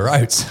Xavier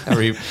Oates.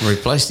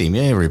 Replaced him,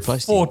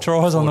 replaced 4 him.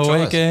 tries on the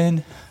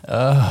weekend.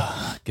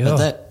 Oh, God.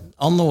 But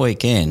on the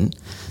weekend,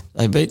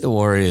 They beat the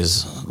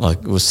Warriors,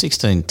 it was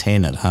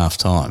 16-10 at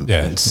half-time.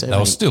 Yeah, And they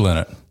were still in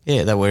it.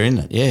 Yeah, they were in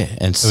it, yeah.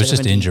 And it was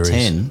just injuries.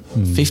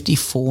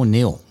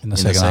 54-0 in the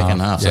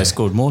second half. Yeah. They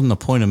scored more than a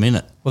point a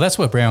minute. Well, that's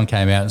where Brown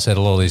came out and said a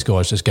lot of these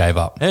guys just gave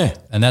up. Yeah.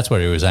 And that's where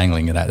he was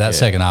angling it at. That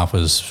second half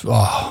was,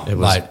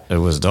 mate. It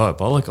was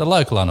diabolical. The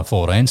local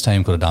under-14s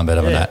team could have done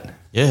better than that.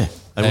 Yeah,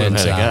 they would have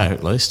had a go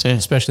at least, yeah.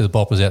 Especially the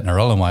boppers out in the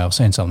Irrelevant way. I've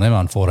seen some of them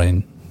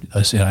under-14.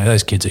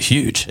 Those kids are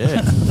huge.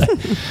 Yeah.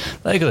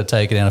 they got to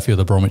take down a few of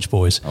the Bromwich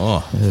boys.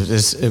 But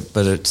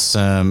it's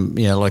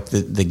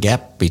the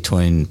gap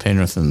between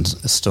Penrith and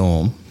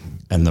Storm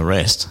and the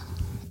rest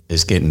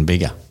is getting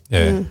bigger.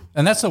 Yeah,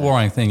 and that's the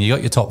worrying thing. You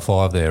got your top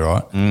five there,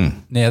 right?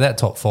 Now that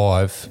top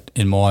five,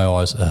 in my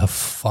eyes, are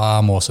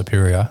far more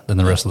superior than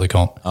the rest of the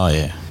comp. Oh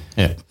yeah,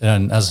 yeah.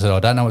 And as I said, I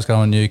don't know what's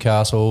going on in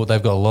Newcastle.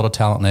 They've got a lot of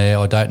talent there.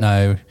 I don't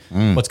know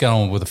what's going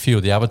on with a few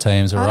of the other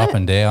teams that are up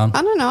and down.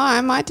 I don't know.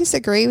 I might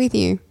disagree with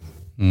you.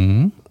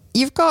 Mm-hmm.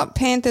 You've got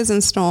Panthers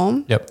and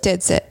Storm. Yep.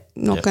 Dead set.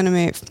 Not going to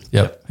move.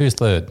 Yep. Who's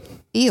third?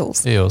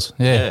 Eels.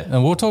 Yeah.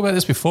 And we'll talk about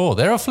this before.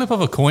 They're a flip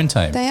of a coin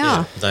team. They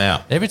are. They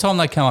are. Every time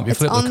they come up, you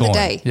flip the on coin. the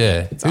day.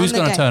 Yeah. Who's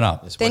going to turn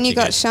up? Then you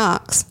got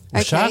Sharks.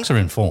 The Sharks are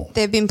in form.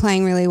 They've been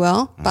playing really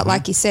well, but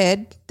like you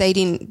said, they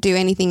didn't do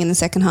anything in the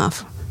second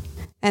half.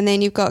 And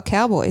then you've got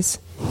Cowboys.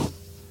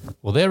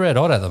 Well, they're red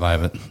hot at the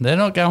moment. They're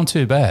not going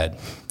too bad.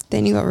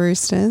 Then you got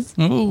Roosters.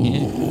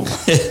 Ooh.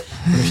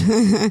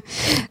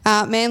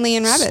 Manly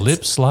and Rabbits.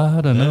 Slip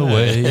sliding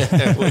away.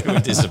 we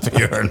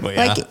disappear and we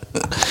are.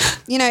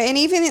 And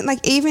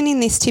even in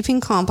this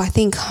tipping comp, I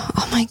think,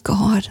 oh my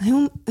God,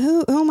 who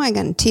am I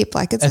going to tip?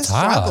 It's a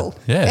struggle.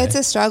 Hard. Yeah. It's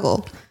a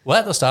struggle. Well,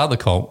 at the start of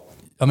the comp,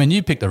 I mean,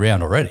 you picked a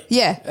round already.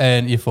 Yeah.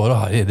 And you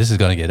thought, this is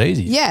going to get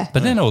easy. Yeah.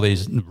 But then all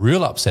these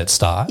real upsets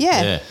start.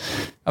 Yeah.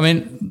 I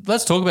mean,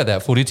 let's talk about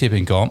that footy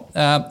tipping comp.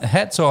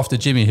 Hats off to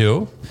Jimmy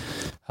Hill.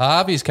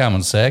 Harvey's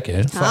coming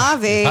second.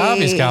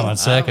 Harvey's coming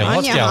second.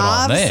 What's going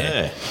on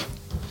there?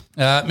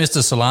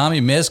 Mr.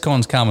 Salami,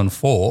 Mezcon's coming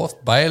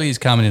fourth. Bailey's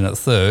coming in at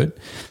third.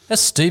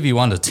 That's Stevie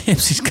Wonder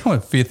Tips. He's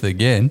coming fifth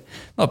again.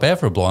 Not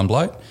bad for a blind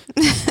bloke.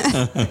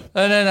 And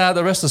then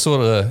the rest are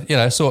sort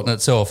of, sorting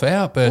itself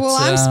out. But well,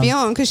 I'm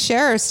spewing because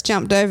Sheriff's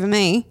jumped over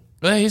me.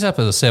 Well, he's up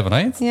at the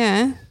 17th.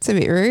 Yeah, it's a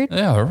bit rude.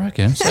 Yeah, I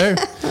reckon. So,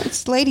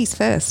 it's ladies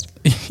first.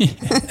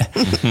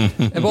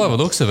 And by the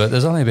looks of it,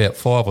 there's only about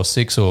 5 or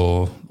 6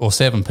 or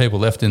 7 people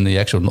left in the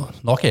actual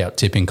knockout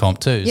tipping comp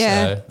too.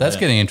 Yeah. So that's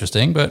getting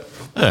interesting. But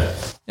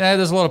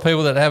there's a lot of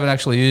people that haven't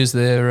actually used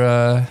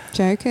their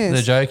Jokers.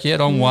 Their joke yet.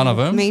 I'm one of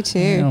them. Me too.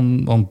 Yeah,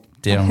 I'm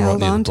down right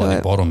near the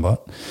bloody bottom,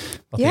 but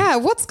I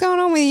think what's going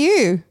on with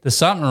you? there's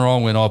something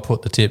wrong when I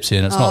put the tips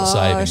in. It's not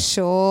saving.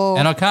 Sure.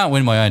 And I can't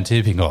win my own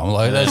tipping. I'm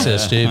like, that's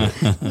just stupid.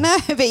 No,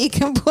 but you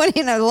can put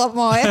in a lot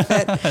more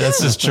effort.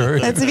 That's just true.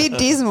 That's a bit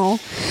dismal.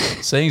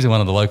 Seeing in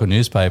one of the local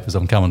newspapers,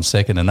 I'm coming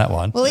second in that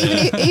one. Well,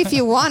 even if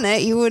you won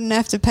it, you wouldn't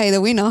have to pay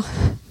the winner.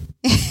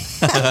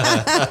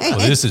 Well,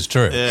 this is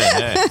true.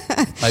 Yeah.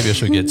 Maybe I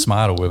should get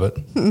smarter with it.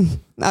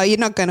 Oh, you're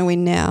not going to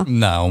win now.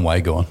 No, I'm way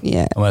gone.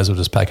 Yeah. I might as well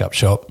just pack up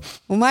shop.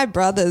 Well, my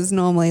brother's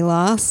normally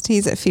last.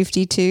 He's at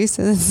 52,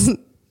 so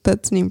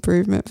that's an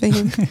improvement for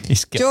him.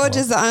 George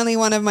is the only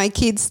one of my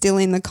kids still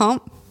in the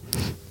comp.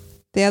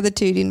 The other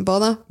two didn't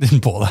bother.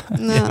 Didn't bother.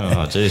 No.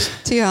 Oh, jeez.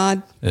 Too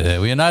hard. Yeah,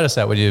 well, you notice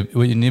that when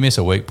you miss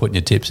a week putting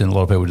your tips in, a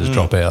lot of people just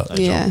drop out.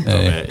 Yeah.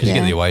 Because you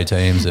get the away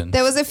teams. And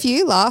there was a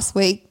few last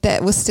week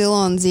that was still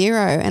on 0,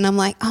 and I'm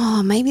like,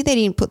 oh, maybe they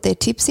didn't put their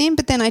tips in.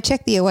 But then I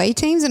checked the away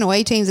teams, and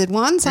away teams had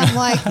won. So I'm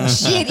like,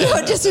 shit,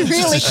 you're just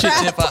really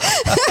crap.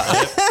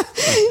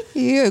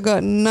 You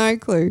got no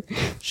clue.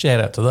 Shout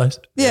out to those.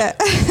 Yeah.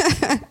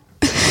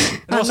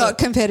 I'm not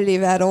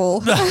competitive at all.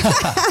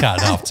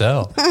 Can't half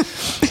tell.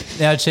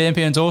 Now,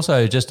 champions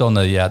also just on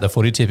the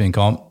footy tipping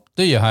comp.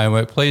 Do your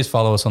homework. Please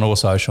follow us on all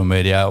social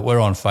media. We're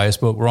on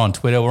Facebook. We're on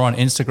Twitter. We're on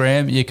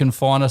Instagram. You can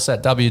find us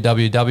at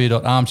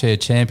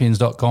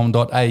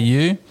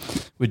www.armchairchampions.com.au.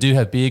 We do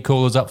have beer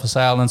coolers up for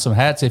sale and some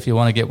hats if you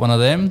want to get one of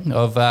them.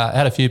 I've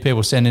had a few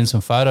people send in some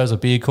photos of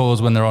beer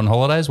coolers when they're on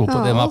holidays. We'll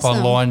put them up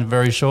online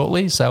very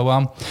shortly. So,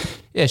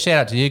 shout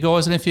out to you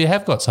guys. And if you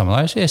have got some of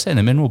those, send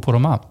them in. We'll put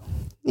them up.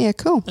 Yeah,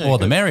 cool. Or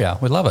the merrier.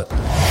 We love it.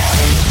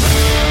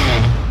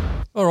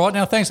 All right,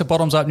 now thanks to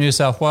Bottoms Up New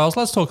South Wales.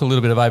 Let's talk a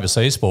little bit of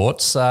overseas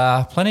sports.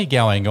 Plenty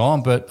going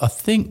on, but I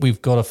think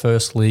we've got to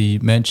firstly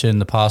mention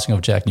the passing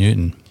of Jack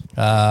Newton,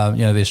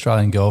 the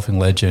Australian golfing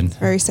legend.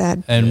 Very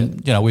sad.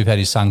 And, we've had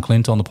his son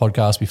Clint on the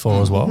podcast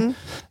before as well,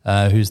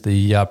 who's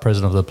the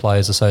president of the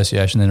Players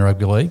Association in the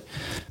Rugby League.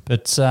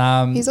 But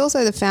he's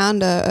also the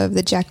founder of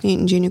the Jack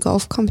Newton Junior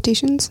Golf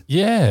competitions.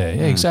 Yeah,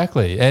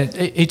 exactly. And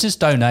he just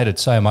donated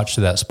so much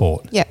to that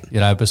sport. Yeah.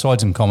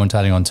 Besides him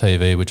commentating on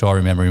TV, which I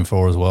remember him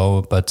for as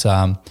well. But,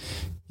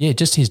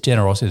 just his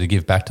generosity to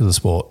give back to the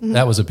sport.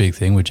 That was a big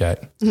thing with Jack.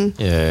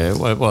 Yeah,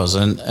 well, it was.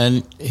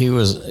 And he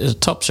was a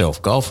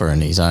top-shelf golfer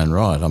in his own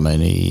right. I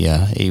mean,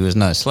 he was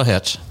no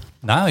slouch.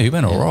 No, he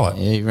went all right.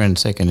 Yeah, he ran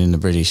second in the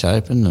British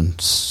Open in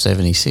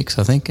 76,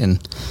 I think,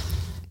 and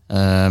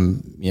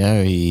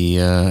he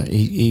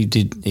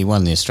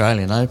won the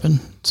Australian Open.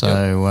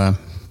 So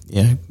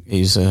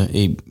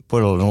he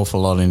put an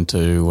awful lot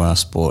into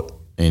sport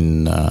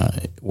in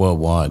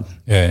worldwide.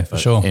 Yeah, for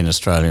sure. In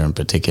Australia in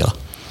particular.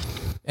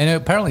 And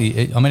apparently,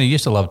 he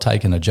used to love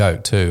taking a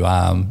joke too.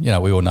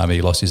 We all know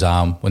he lost his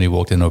arm when he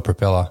walked into a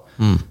propeller,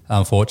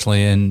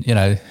 unfortunately.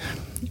 And,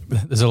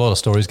 there's a lot of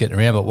stories getting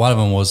around, but one of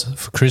them was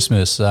for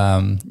Christmas,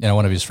 one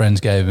of his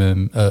friends gave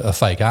him a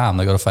fake arm.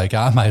 They got a fake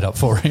arm made up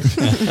for him,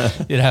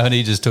 and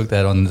he just took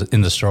that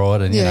in the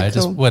stride and,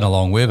 just went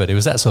along with it. He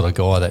was that sort of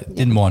guy that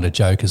didn't mind a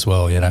joke as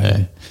well,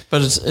 Yeah.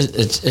 But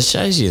it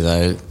shows you,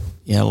 though,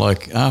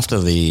 like after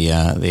the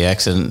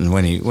accident and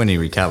when he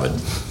recovered,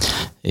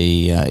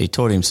 he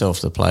taught himself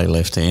to play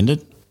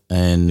left-handed.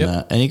 And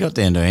he got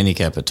down to a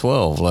handicap of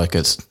 12. Like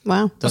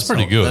wow, that's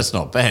pretty good. That's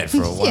not bad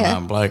for a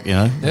one-arm bloke,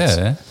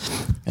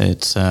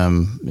 It's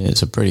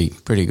a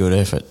pretty good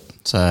effort.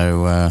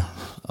 So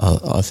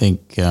I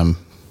think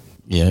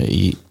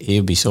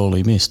he'll be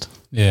sorely missed.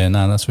 Yeah,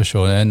 no, that's for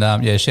sure. And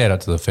shout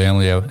out to the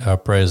family. Our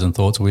prayers and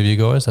thoughts with you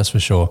guys. That's for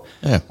sure.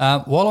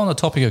 Yeah. While on the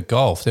topic of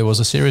golf, there was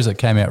a series that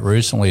came out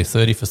recently,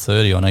 30 for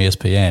 30 on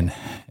ESPN,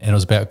 and it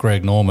was about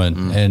Greg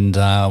Norman and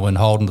when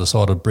Holden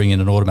decided to bring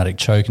in an automatic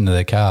choke into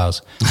their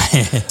cars.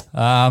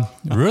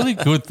 Really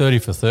good 30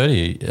 for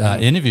 30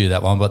 interview,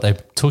 that one, but they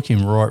took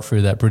him right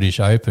through that British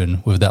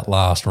Open with that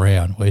last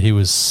round where he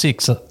was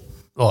six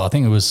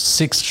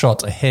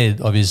shots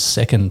ahead of his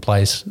second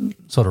place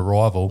sort of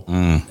rival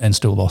and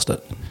still lost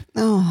it.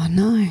 Oh,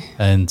 no.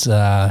 And,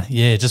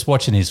 just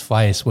watching his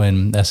face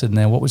when they said,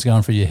 now what was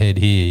going through your head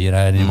here,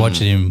 and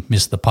watching him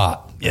miss the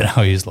putt,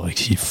 he's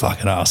like, you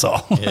fucking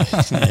arsehole.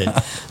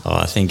 Oh,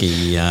 I think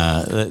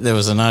there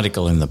was an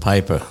article in the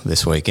paper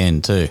this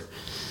weekend too,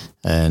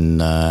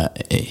 and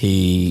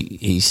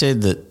he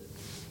said that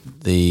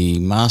the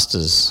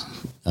Masters,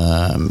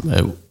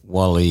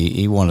 while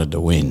he wanted to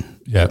win,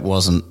 it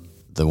wasn't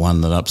the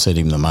one that upset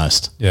him the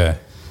most. Yeah.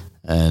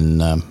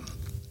 And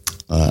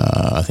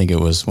I think it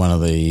was one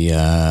of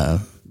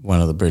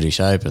the British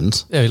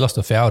Opens. Yeah, he lost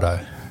to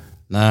Faldo.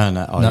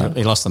 No.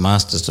 He lost the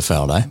Masters to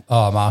Faldo.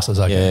 Oh, Masters,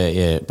 okay.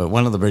 Yeah. But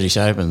one of the British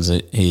Opens,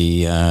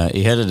 he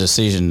had a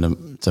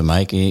decision to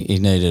make. He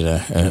needed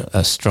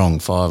a strong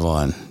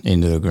 5-iron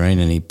into the green,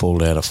 and he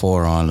pulled out a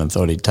 4-iron and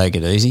thought he'd take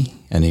it easy,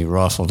 and he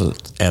rifled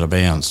it out of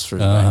bounds through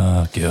the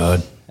green. Oh,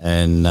 God.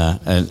 And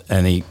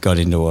he got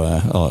into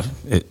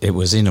it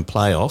was in a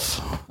playoff,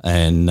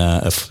 and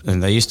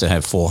they used to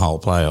have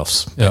 4-hole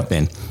playoffs back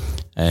then,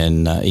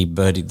 and he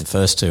birdied the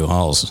first 2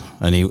 holes,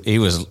 and he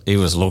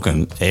was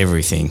looking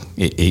everything.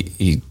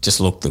 He just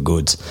looked the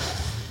goods,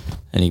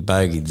 and he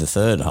bogeyed the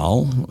 3rd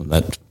hole.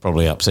 That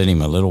probably upset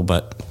him a little,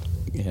 but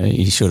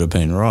he should have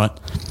been right.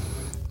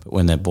 But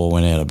when that ball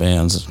went out of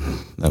bounds,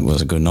 that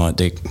was a good night,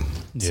 Dick.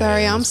 Yeah,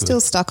 sorry, I'm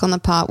still stuck on the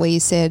part where you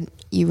said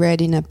you read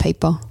in a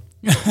paper.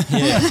 You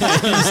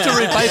still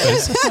read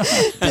papers?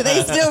 Do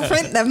they still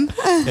print them? Do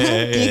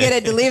you get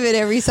it delivered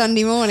every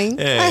Sunday morning?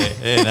 No,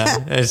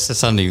 it's a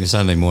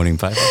Sunday morning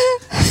paper.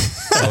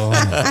 Oh,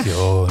 my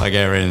God. I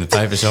go around in the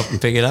paper shop and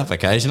pick it up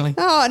occasionally.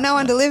 Oh, no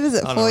one delivers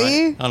it for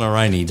you? On a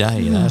rainy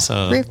day,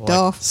 so ripped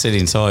off. Sit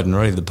inside and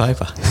read the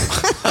paper.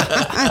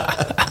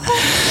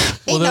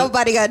 Ain't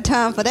nobody got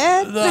time for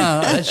that. No,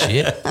 that's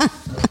shit.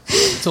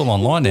 It's all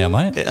online now,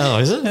 mate. Oh,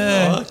 is it?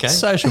 Yeah, okay.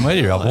 Social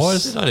media,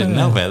 boys. I didn't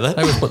know about that.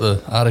 They would put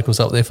the articles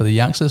up there for the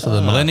youngsters, for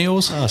the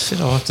millennials. Oh,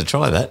 shit, I'll have to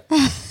try that.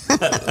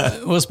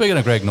 Well, speaking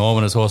of Greg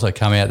Norman, it's also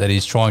come out that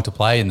he's trying to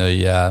play in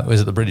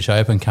the British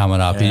Open coming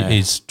up. Yeah.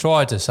 He's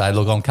tried to say,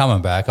 look, I'm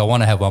coming back. I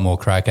want to have one more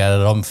crack at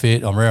it. I'm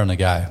fit. I'm raring to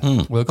go.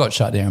 Well, it got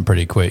shut down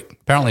pretty quick.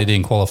 Apparently, he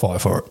didn't qualify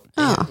for it.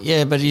 Oh.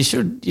 Yeah, but you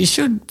should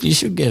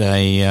get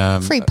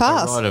a free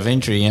pass, a right of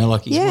entry.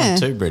 Like he's won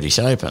 2 British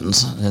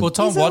Opens. Well,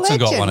 Tom Watson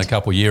got one a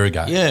couple of years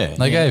ago. Yeah,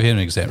 they gave him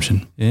an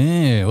exemption.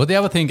 Yeah. Well, the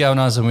other thing going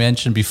on, as we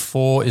mentioned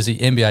before, is the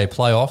NBA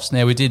playoffs.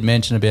 Now, we did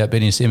mention about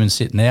Ben Simmons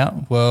sitting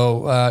out.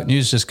 Well,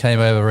 news just came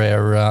over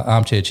our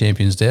Armchair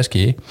Champions desk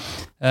here.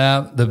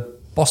 The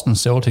Boston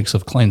Celtics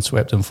have clean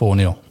swept them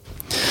 4-0.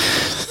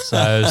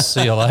 So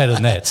see you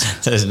later,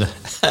 Nets. There's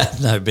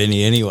no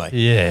Benny anyway.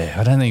 Yeah,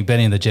 I don't think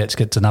Benny and the Jets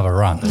gets another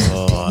run.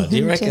 Oh, do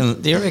you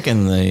reckon they're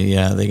going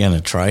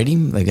to trade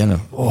him? They're going to.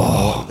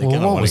 What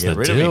was the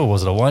deal?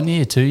 Was it a 1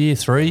 year, 2 year,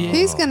 3 year?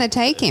 Who's going to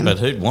take him? But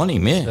who'd want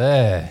him?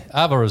 Yeah.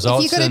 Other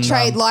results. If you've got to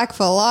trade like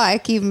for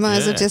like, you might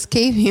as well just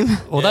keep him.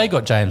 Well, they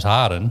got James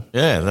Harden.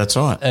 Yeah, that's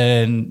right.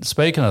 And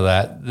speaking of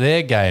that,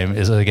 their game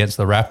is against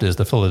the Raptors,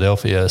 the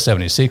Philadelphia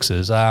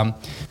 76ers.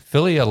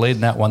 Philly are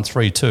leading that one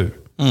 3-2.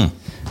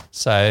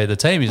 So the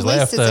team is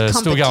left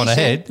still going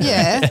ahead.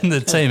 Yeah. And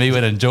the team he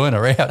went and joined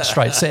her out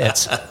straight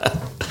sets.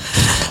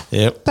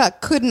 Yep.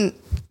 But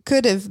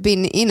could have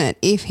been in it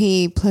if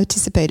he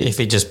participated. If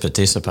he just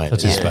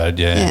participated.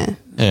 Yeah.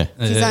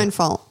 It's his own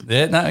fault.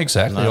 Yeah, no,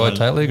 exactly. I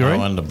totally agree. No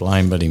one to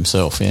blame but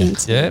himself, yeah.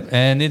 Yeah,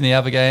 and in the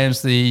other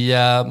games,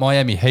 the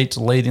Miami Heat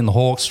leading the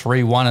Hawks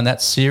 3-1 in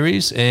that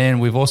series, and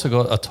we've also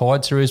got a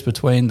tied series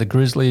between the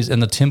Grizzlies and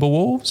the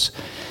Timberwolves.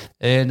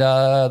 And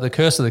the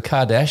curse of the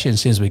Kardashians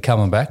seems to be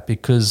coming back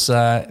because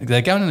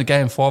they're going into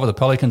Game 5 of the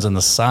Pelicans and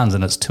the Suns,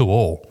 and it's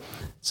 2-2.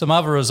 Some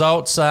other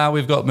results,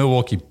 we've got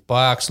Milwaukee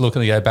Bucks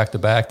looking to go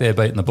back-to-back. They're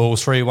beating the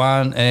Bulls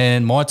 3-1.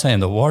 And my team,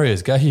 the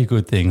Warriors, go you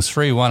good things,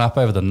 3-1 up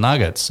over the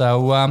Nuggets.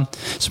 So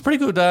some pretty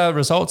good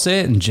results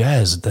there. And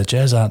the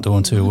Jazz aren't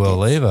doing too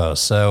well either.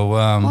 So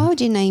why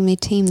would you name your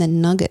team the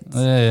Nuggets?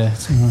 Yeah,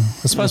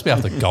 it's supposed to be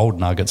after Gold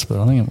Nuggets,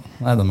 but I think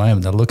at the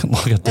moment they're looking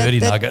like a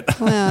dirty nugget.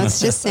 Well, it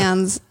just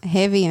sounds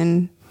heavy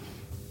and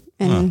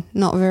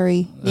not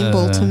very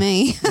nimble to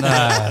me.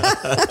 No.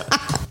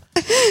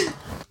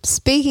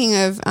 Speaking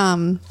of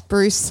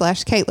Bruce /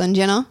 Caitlyn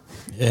Jenner,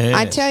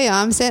 I tell you,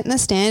 I'm setting the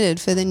standard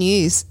for the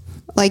news.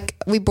 Like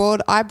I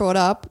brought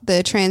up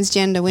the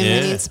transgender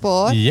women in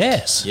sport.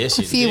 Yes, Yes,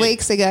 you a few did.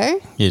 weeks ago.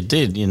 You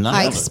did. You nailed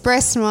I it.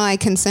 expressed my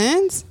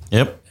concerns.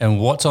 Yep. And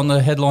what's on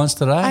the headlines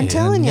today? I'm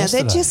telling and you,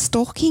 they're yesterday? just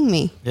stalking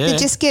me. Yeah. They're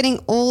just getting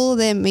all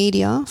their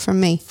media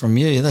from me. From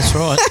you, that's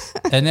right.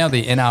 And now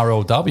the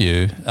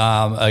NRLW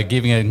are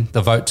giving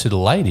the vote to the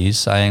ladies,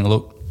 saying,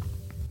 "Look,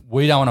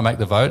 we don't want to make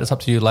the vote. It's up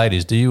to you,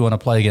 ladies. Do you want to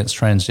play against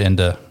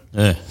transgender?"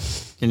 Yeah.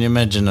 Can you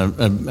imagine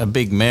a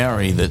big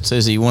Maori that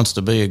says he wants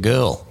to be a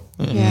girl?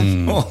 Yeah.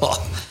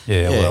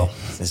 Yeah, well,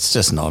 It's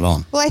just not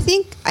on. Well, I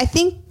think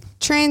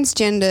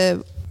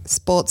transgender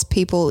sports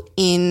people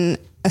in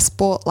a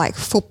sport like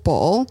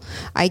football,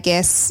 I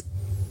guess,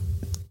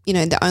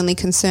 the only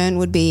concern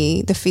would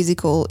be the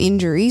physical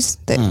injuries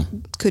that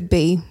could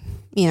be,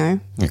 Yeah,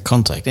 any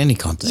contact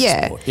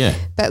yeah. sport. Yeah.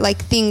 But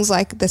like things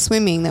like the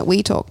swimming that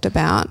we talked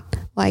about,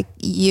 like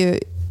you're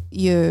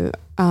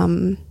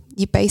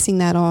basing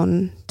that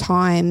on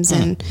times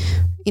and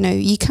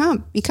you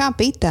can't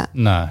beat that.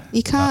 no.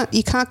 You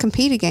can't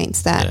compete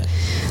against that. Yeah.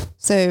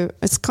 So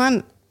it's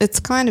kind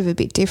of a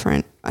bit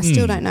different. I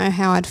still don't know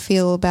how I'd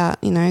feel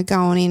about,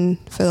 going in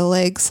for the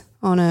legs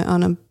on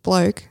a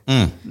bloke.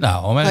 No,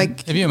 I mean,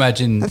 Like- if you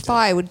imagine, A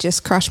thigh would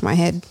just crush my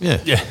head. Yeah.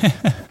 yeah,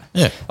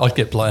 Yeah. I'd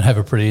get blown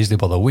over pretty easily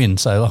by the wind,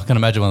 so I can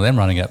imagine one of them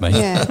running at me.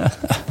 Yeah.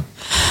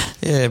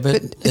 Yeah,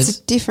 but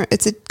It's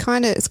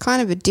kind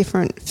of a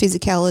different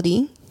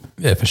physicality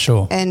Yeah, for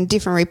sure. and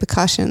different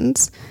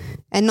repercussions,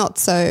 and not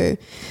so,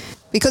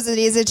 because it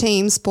is a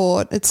team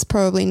sport, it's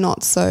probably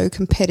not so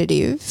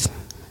competitive.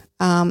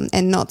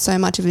 And not so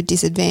much of a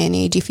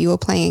disadvantage if you were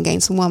playing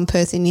against one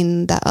person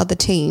in that other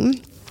team.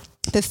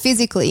 But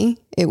physically,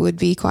 it would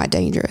be quite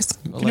dangerous.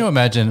 Can you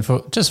imagine,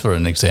 for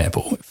an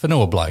example, for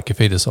Noah Blake, if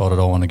he decided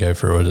I want to go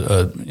through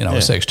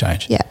a sex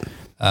change? Yeah.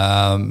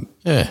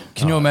 yeah.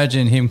 Can you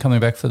imagine him coming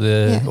back for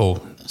the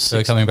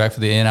coming back for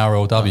the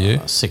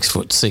NRLW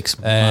 6'6",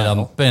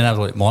 and being an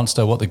absolute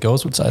monster? What the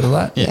girls would say to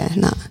that? Yeah,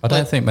 no. I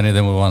don't think many of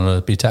them would want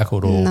to be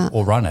tackled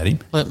or run at him.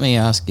 Let me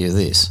ask you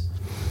this: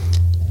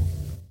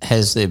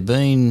 has there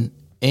been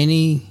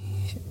any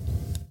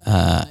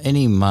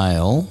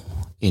male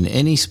in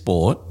any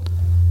sport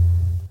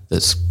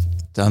that's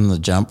done the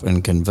jump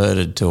and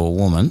converted to a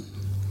woman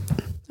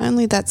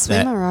Only that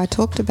swimmer I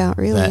talked about,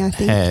 really, I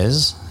think.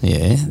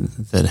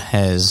 that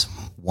has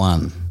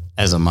won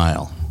as a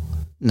male?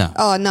 No.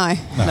 Oh, no.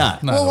 No.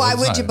 Well, why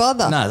would you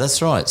bother? No,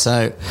 that's right.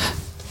 So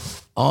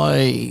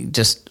I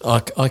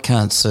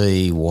can't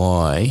see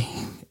why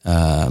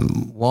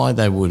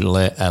they would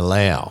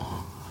allow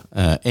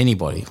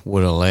anybody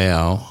would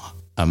allow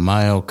a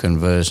male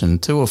conversion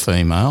to a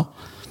female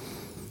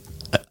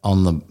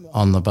on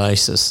the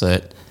basis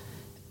that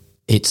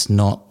it's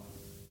not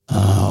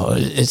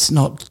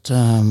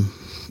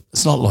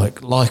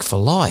like for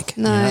like.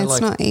 No,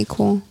 it's not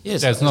equal.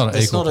 Yes, Yeah, it's not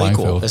an equal playing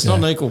field. It's not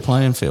an equal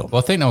playing field.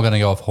 Well, I think they were going to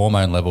go off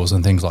hormone levels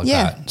and things like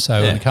Yeah. that.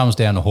 So when it comes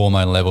down to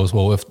hormone levels,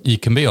 well, if you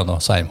can be on the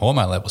same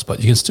hormone levels, but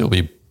you can still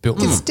be built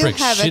You with still brick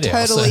have a shit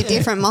house. totally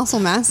different muscle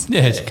mass.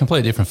 Yeah, it's a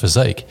completely different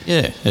physique.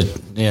 Yeah,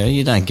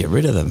 you don't get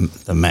rid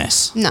of the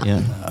mass. No.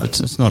 Yeah,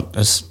 it's not.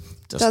 It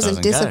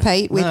Doesn't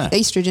dissipate with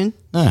estrogen.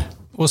 No.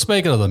 Well,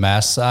 speaking of the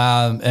mass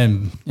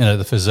and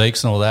the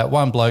physiques and all that,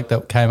 one bloke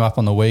that came up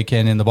on the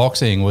weekend in the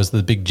boxing was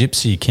the big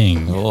Gypsy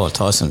King. Oh,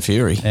 Tyson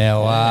Fury.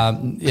 Now,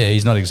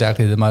 he's not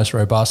exactly the most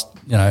robust,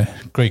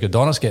 Greek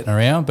Adonis getting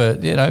around,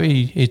 but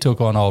he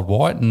took on old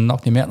White and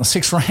knocked him out in the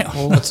 6th round.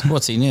 Well,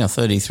 what's he now?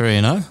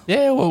 33-0.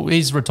 Yeah, well,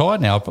 he's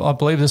retired now. I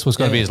believe this was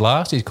going to be his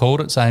last. He's called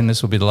it, saying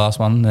this will be the last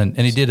one, and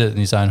he did it in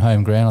his own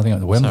home ground. I think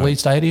at the Wembley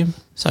Stadium.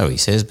 So he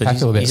says, but Back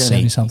to about he's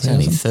only 70-something,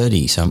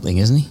 30-something,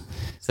 isn't he?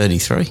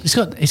 33.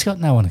 He's got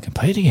no one to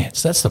compete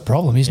against. That's the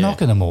problem. He's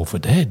knocking them all for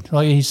dead.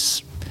 Like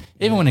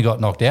even when he got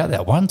knocked out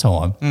that one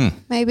time,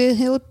 Maybe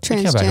he'll he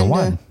came back and transgender.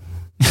 won.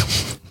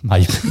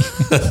 Maybe.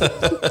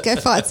 Go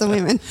fight some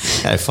women.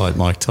 Go fight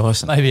Mike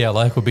Tyson. Maybe our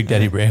local Big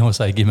Daddy Brown will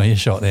say, "Give me a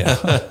shot now."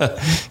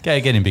 Go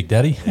get him, Big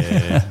Daddy.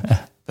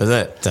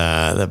 But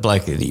that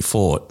bloke that he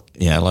fought,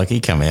 he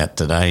come out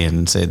today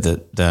and said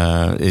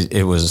that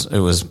it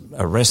was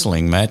a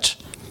wrestling match.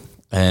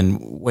 And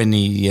when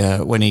he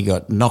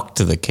got knocked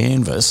to the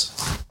canvas,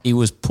 he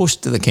was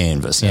pushed to the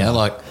canvas.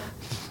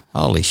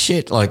 holy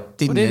shit! Like,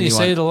 Didn't you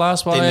see the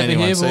last one over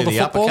here with all the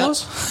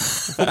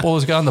footballers?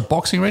 Footballers going to the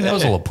boxing ring. That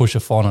was all a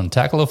push-a-thon and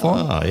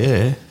tackle-a-thon. Oh,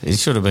 yeah. He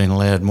should have been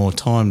allowed more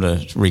time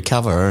to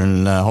recover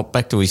and hop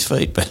back to his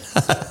feet. But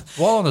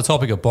while on the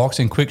topic of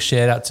boxing, quick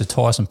shout-out to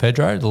Tyson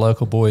Pedro, the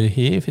local boy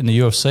here in the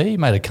UFC. He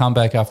made a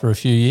comeback after a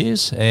few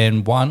years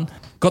and won.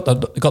 Got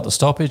the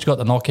stoppage, got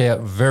the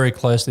knockout very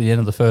close to the end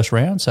of the first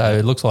round. So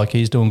it looks like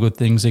he's doing good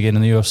things again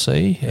in the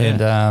UFC.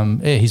 Yeah.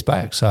 And, he's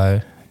back.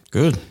 So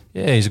good.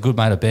 Yeah, he's a good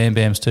mate of Bam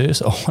Bam's too,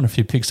 so I wonder if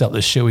he picks up the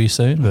shoey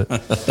soon.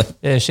 But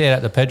yeah, shout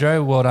out to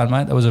Pedro. Well done,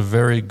 mate. That was a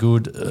very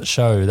good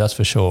show, that's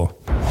for sure.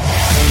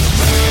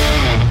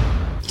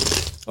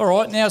 All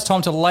right, now it's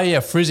time to lay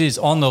our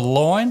frizzies on the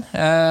line.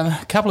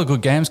 A couple of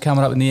good games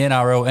coming up in the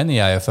NRL and the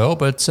AFL,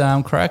 but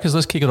Crackers,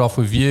 let's kick it off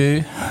with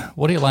you.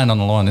 What are you laying on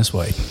the line this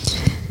week?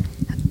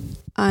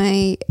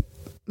 I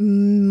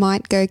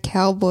might go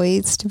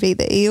Cowboys to beat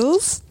the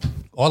Eels.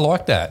 I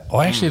like that.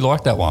 I actually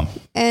like that one.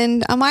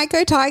 And I might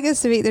go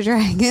Tigers to beat the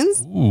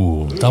Dragons.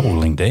 Ooh,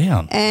 doubling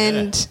down.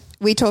 And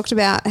we talked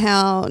about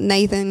how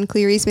Nathan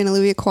Cleary's been a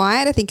little bit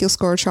quiet. I think he'll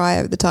score a try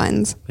over the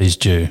Titans. He's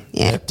due.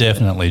 Yeah.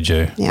 Definitely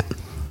due. Yeah.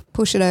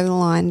 Push it over the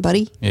line,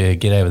 buddy. Yeah,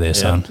 get over there,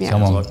 son. Yeah.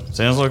 Come on.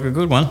 Sounds like a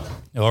good one.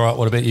 All right,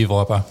 what about you,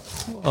 Viper?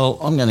 Well,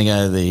 I'm going to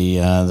go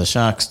the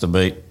Sharks to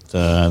beat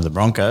the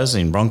Broncos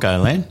in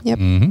Broncoland. Yep.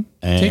 Mm-hmm.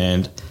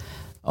 And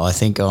I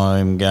think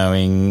I'm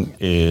going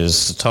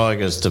is the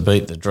Tigers to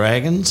beat the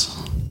Dragons.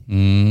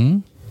 Mm-hmm.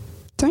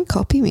 Don't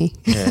copy me.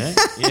 Yeah.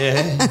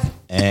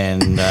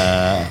 And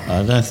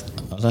I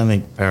don't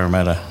think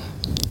Parramatta.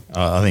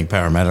 I think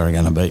Parramatta are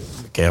going to beat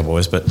the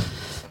Cowboys, but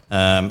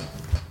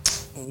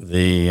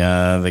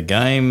the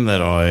game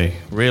that I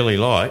really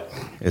like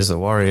is the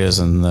Warriors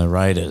and the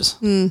Raiders.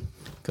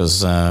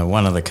 Because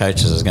one of the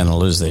coaches is going to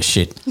lose their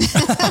shit. And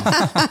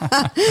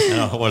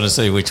I want to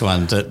see which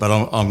one, but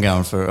I'm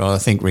going for, I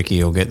think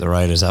Ricky will get the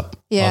Raiders up.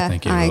 Yeah, I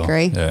think I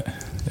agree. Yeah,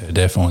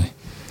 definitely.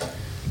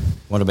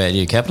 What about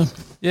you, Captain?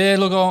 Yeah,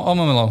 look, I'm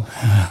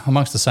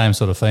amongst the same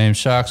sort of themes.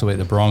 Sharks will beat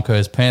the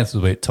Broncos, Panthers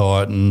will beat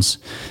Titans.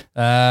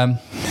 I'm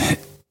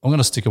going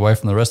to stick away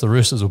from the rest. The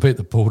Roosters will beat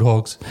the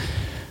Bulldogs.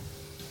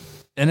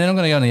 And then I'm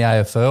going to go in the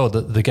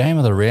AFL. The game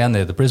of the round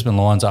there, the Brisbane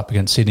Lions up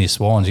against Sydney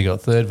Swans. You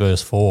got third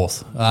versus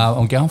fourth.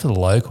 I'm going for the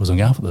locals. I'm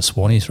going for the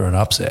Swannies for an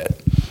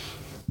upset.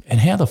 And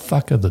how the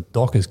fuck are the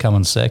Dockers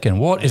coming second?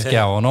 What is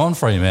going on,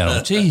 Fremantle?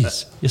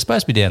 Jeez, you're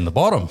supposed to be down the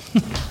bottom.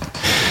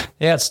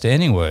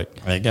 Outstanding work.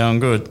 They're going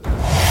good.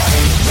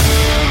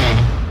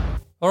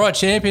 All right,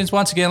 champions,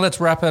 once again, let's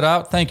wrap it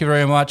up. Thank you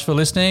very much for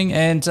listening.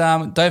 And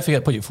don't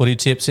forget to put your footy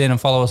tips in and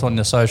follow us on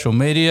the social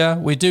media.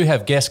 We do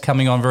have guests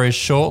coming on very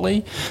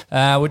shortly.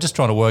 We're just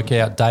trying to work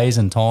out days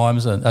and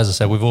times. And as I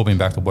said, we've all been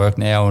back to work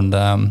now. And,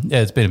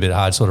 it's been a bit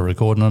hard sort of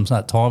recording them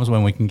at times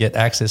when we can get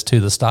access to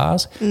the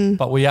stars.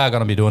 But we are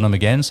going to be doing them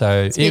again.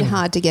 So it's been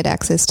hard to get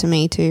access to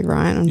me too,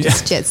 Ryan. I'm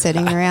just jet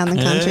setting around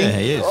the country.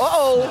 Yeah.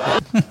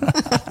 Oh,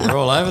 you're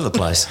all over the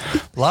place.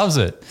 Loves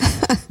it.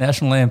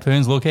 National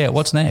Lampoons, look out.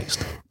 What's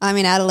next? I'm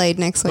in Adelaide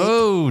next week.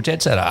 Oh,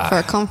 jet setter. For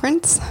a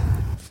conference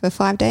for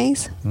 5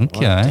 days.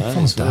 Okay,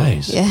 5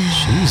 days.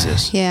 Yeah.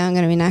 Jesus. Yeah, I'm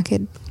going to be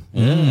knackered.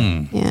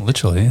 Yeah.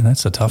 Literally,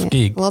 that's a tough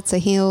gig. Lots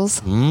of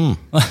heels.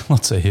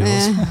 Lots of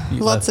heels.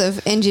 Lots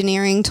of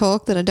engineering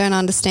talk that I don't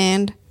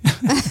understand.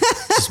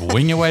 Just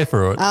wing your way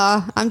through it.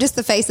 I'm just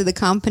the face of the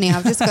company.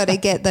 I've just got to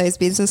get those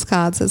business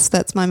cards.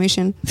 That's my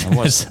mission. And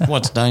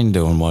what's Dane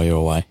doing while you're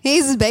away?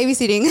 He's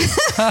babysitting.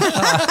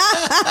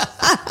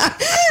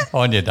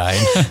 On your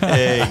Dane.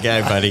 There you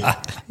go, buddy.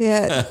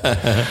 Yeah.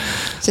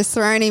 Just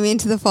throwing him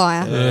into the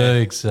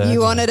fire. Exactly. You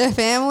wanted a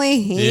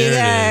family? Here you go.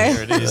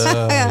 There it is.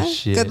 Oh,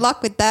 shit. Good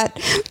luck with that.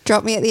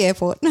 Drop me at the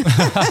airport.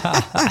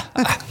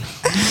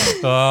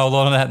 Well,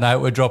 on that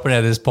note, we're dropping out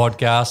of this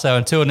podcast. So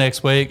until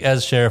next week,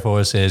 as Sheriff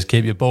always says,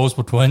 keep your balls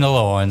between the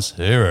lines.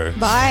 Hooroo.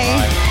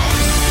 Bye.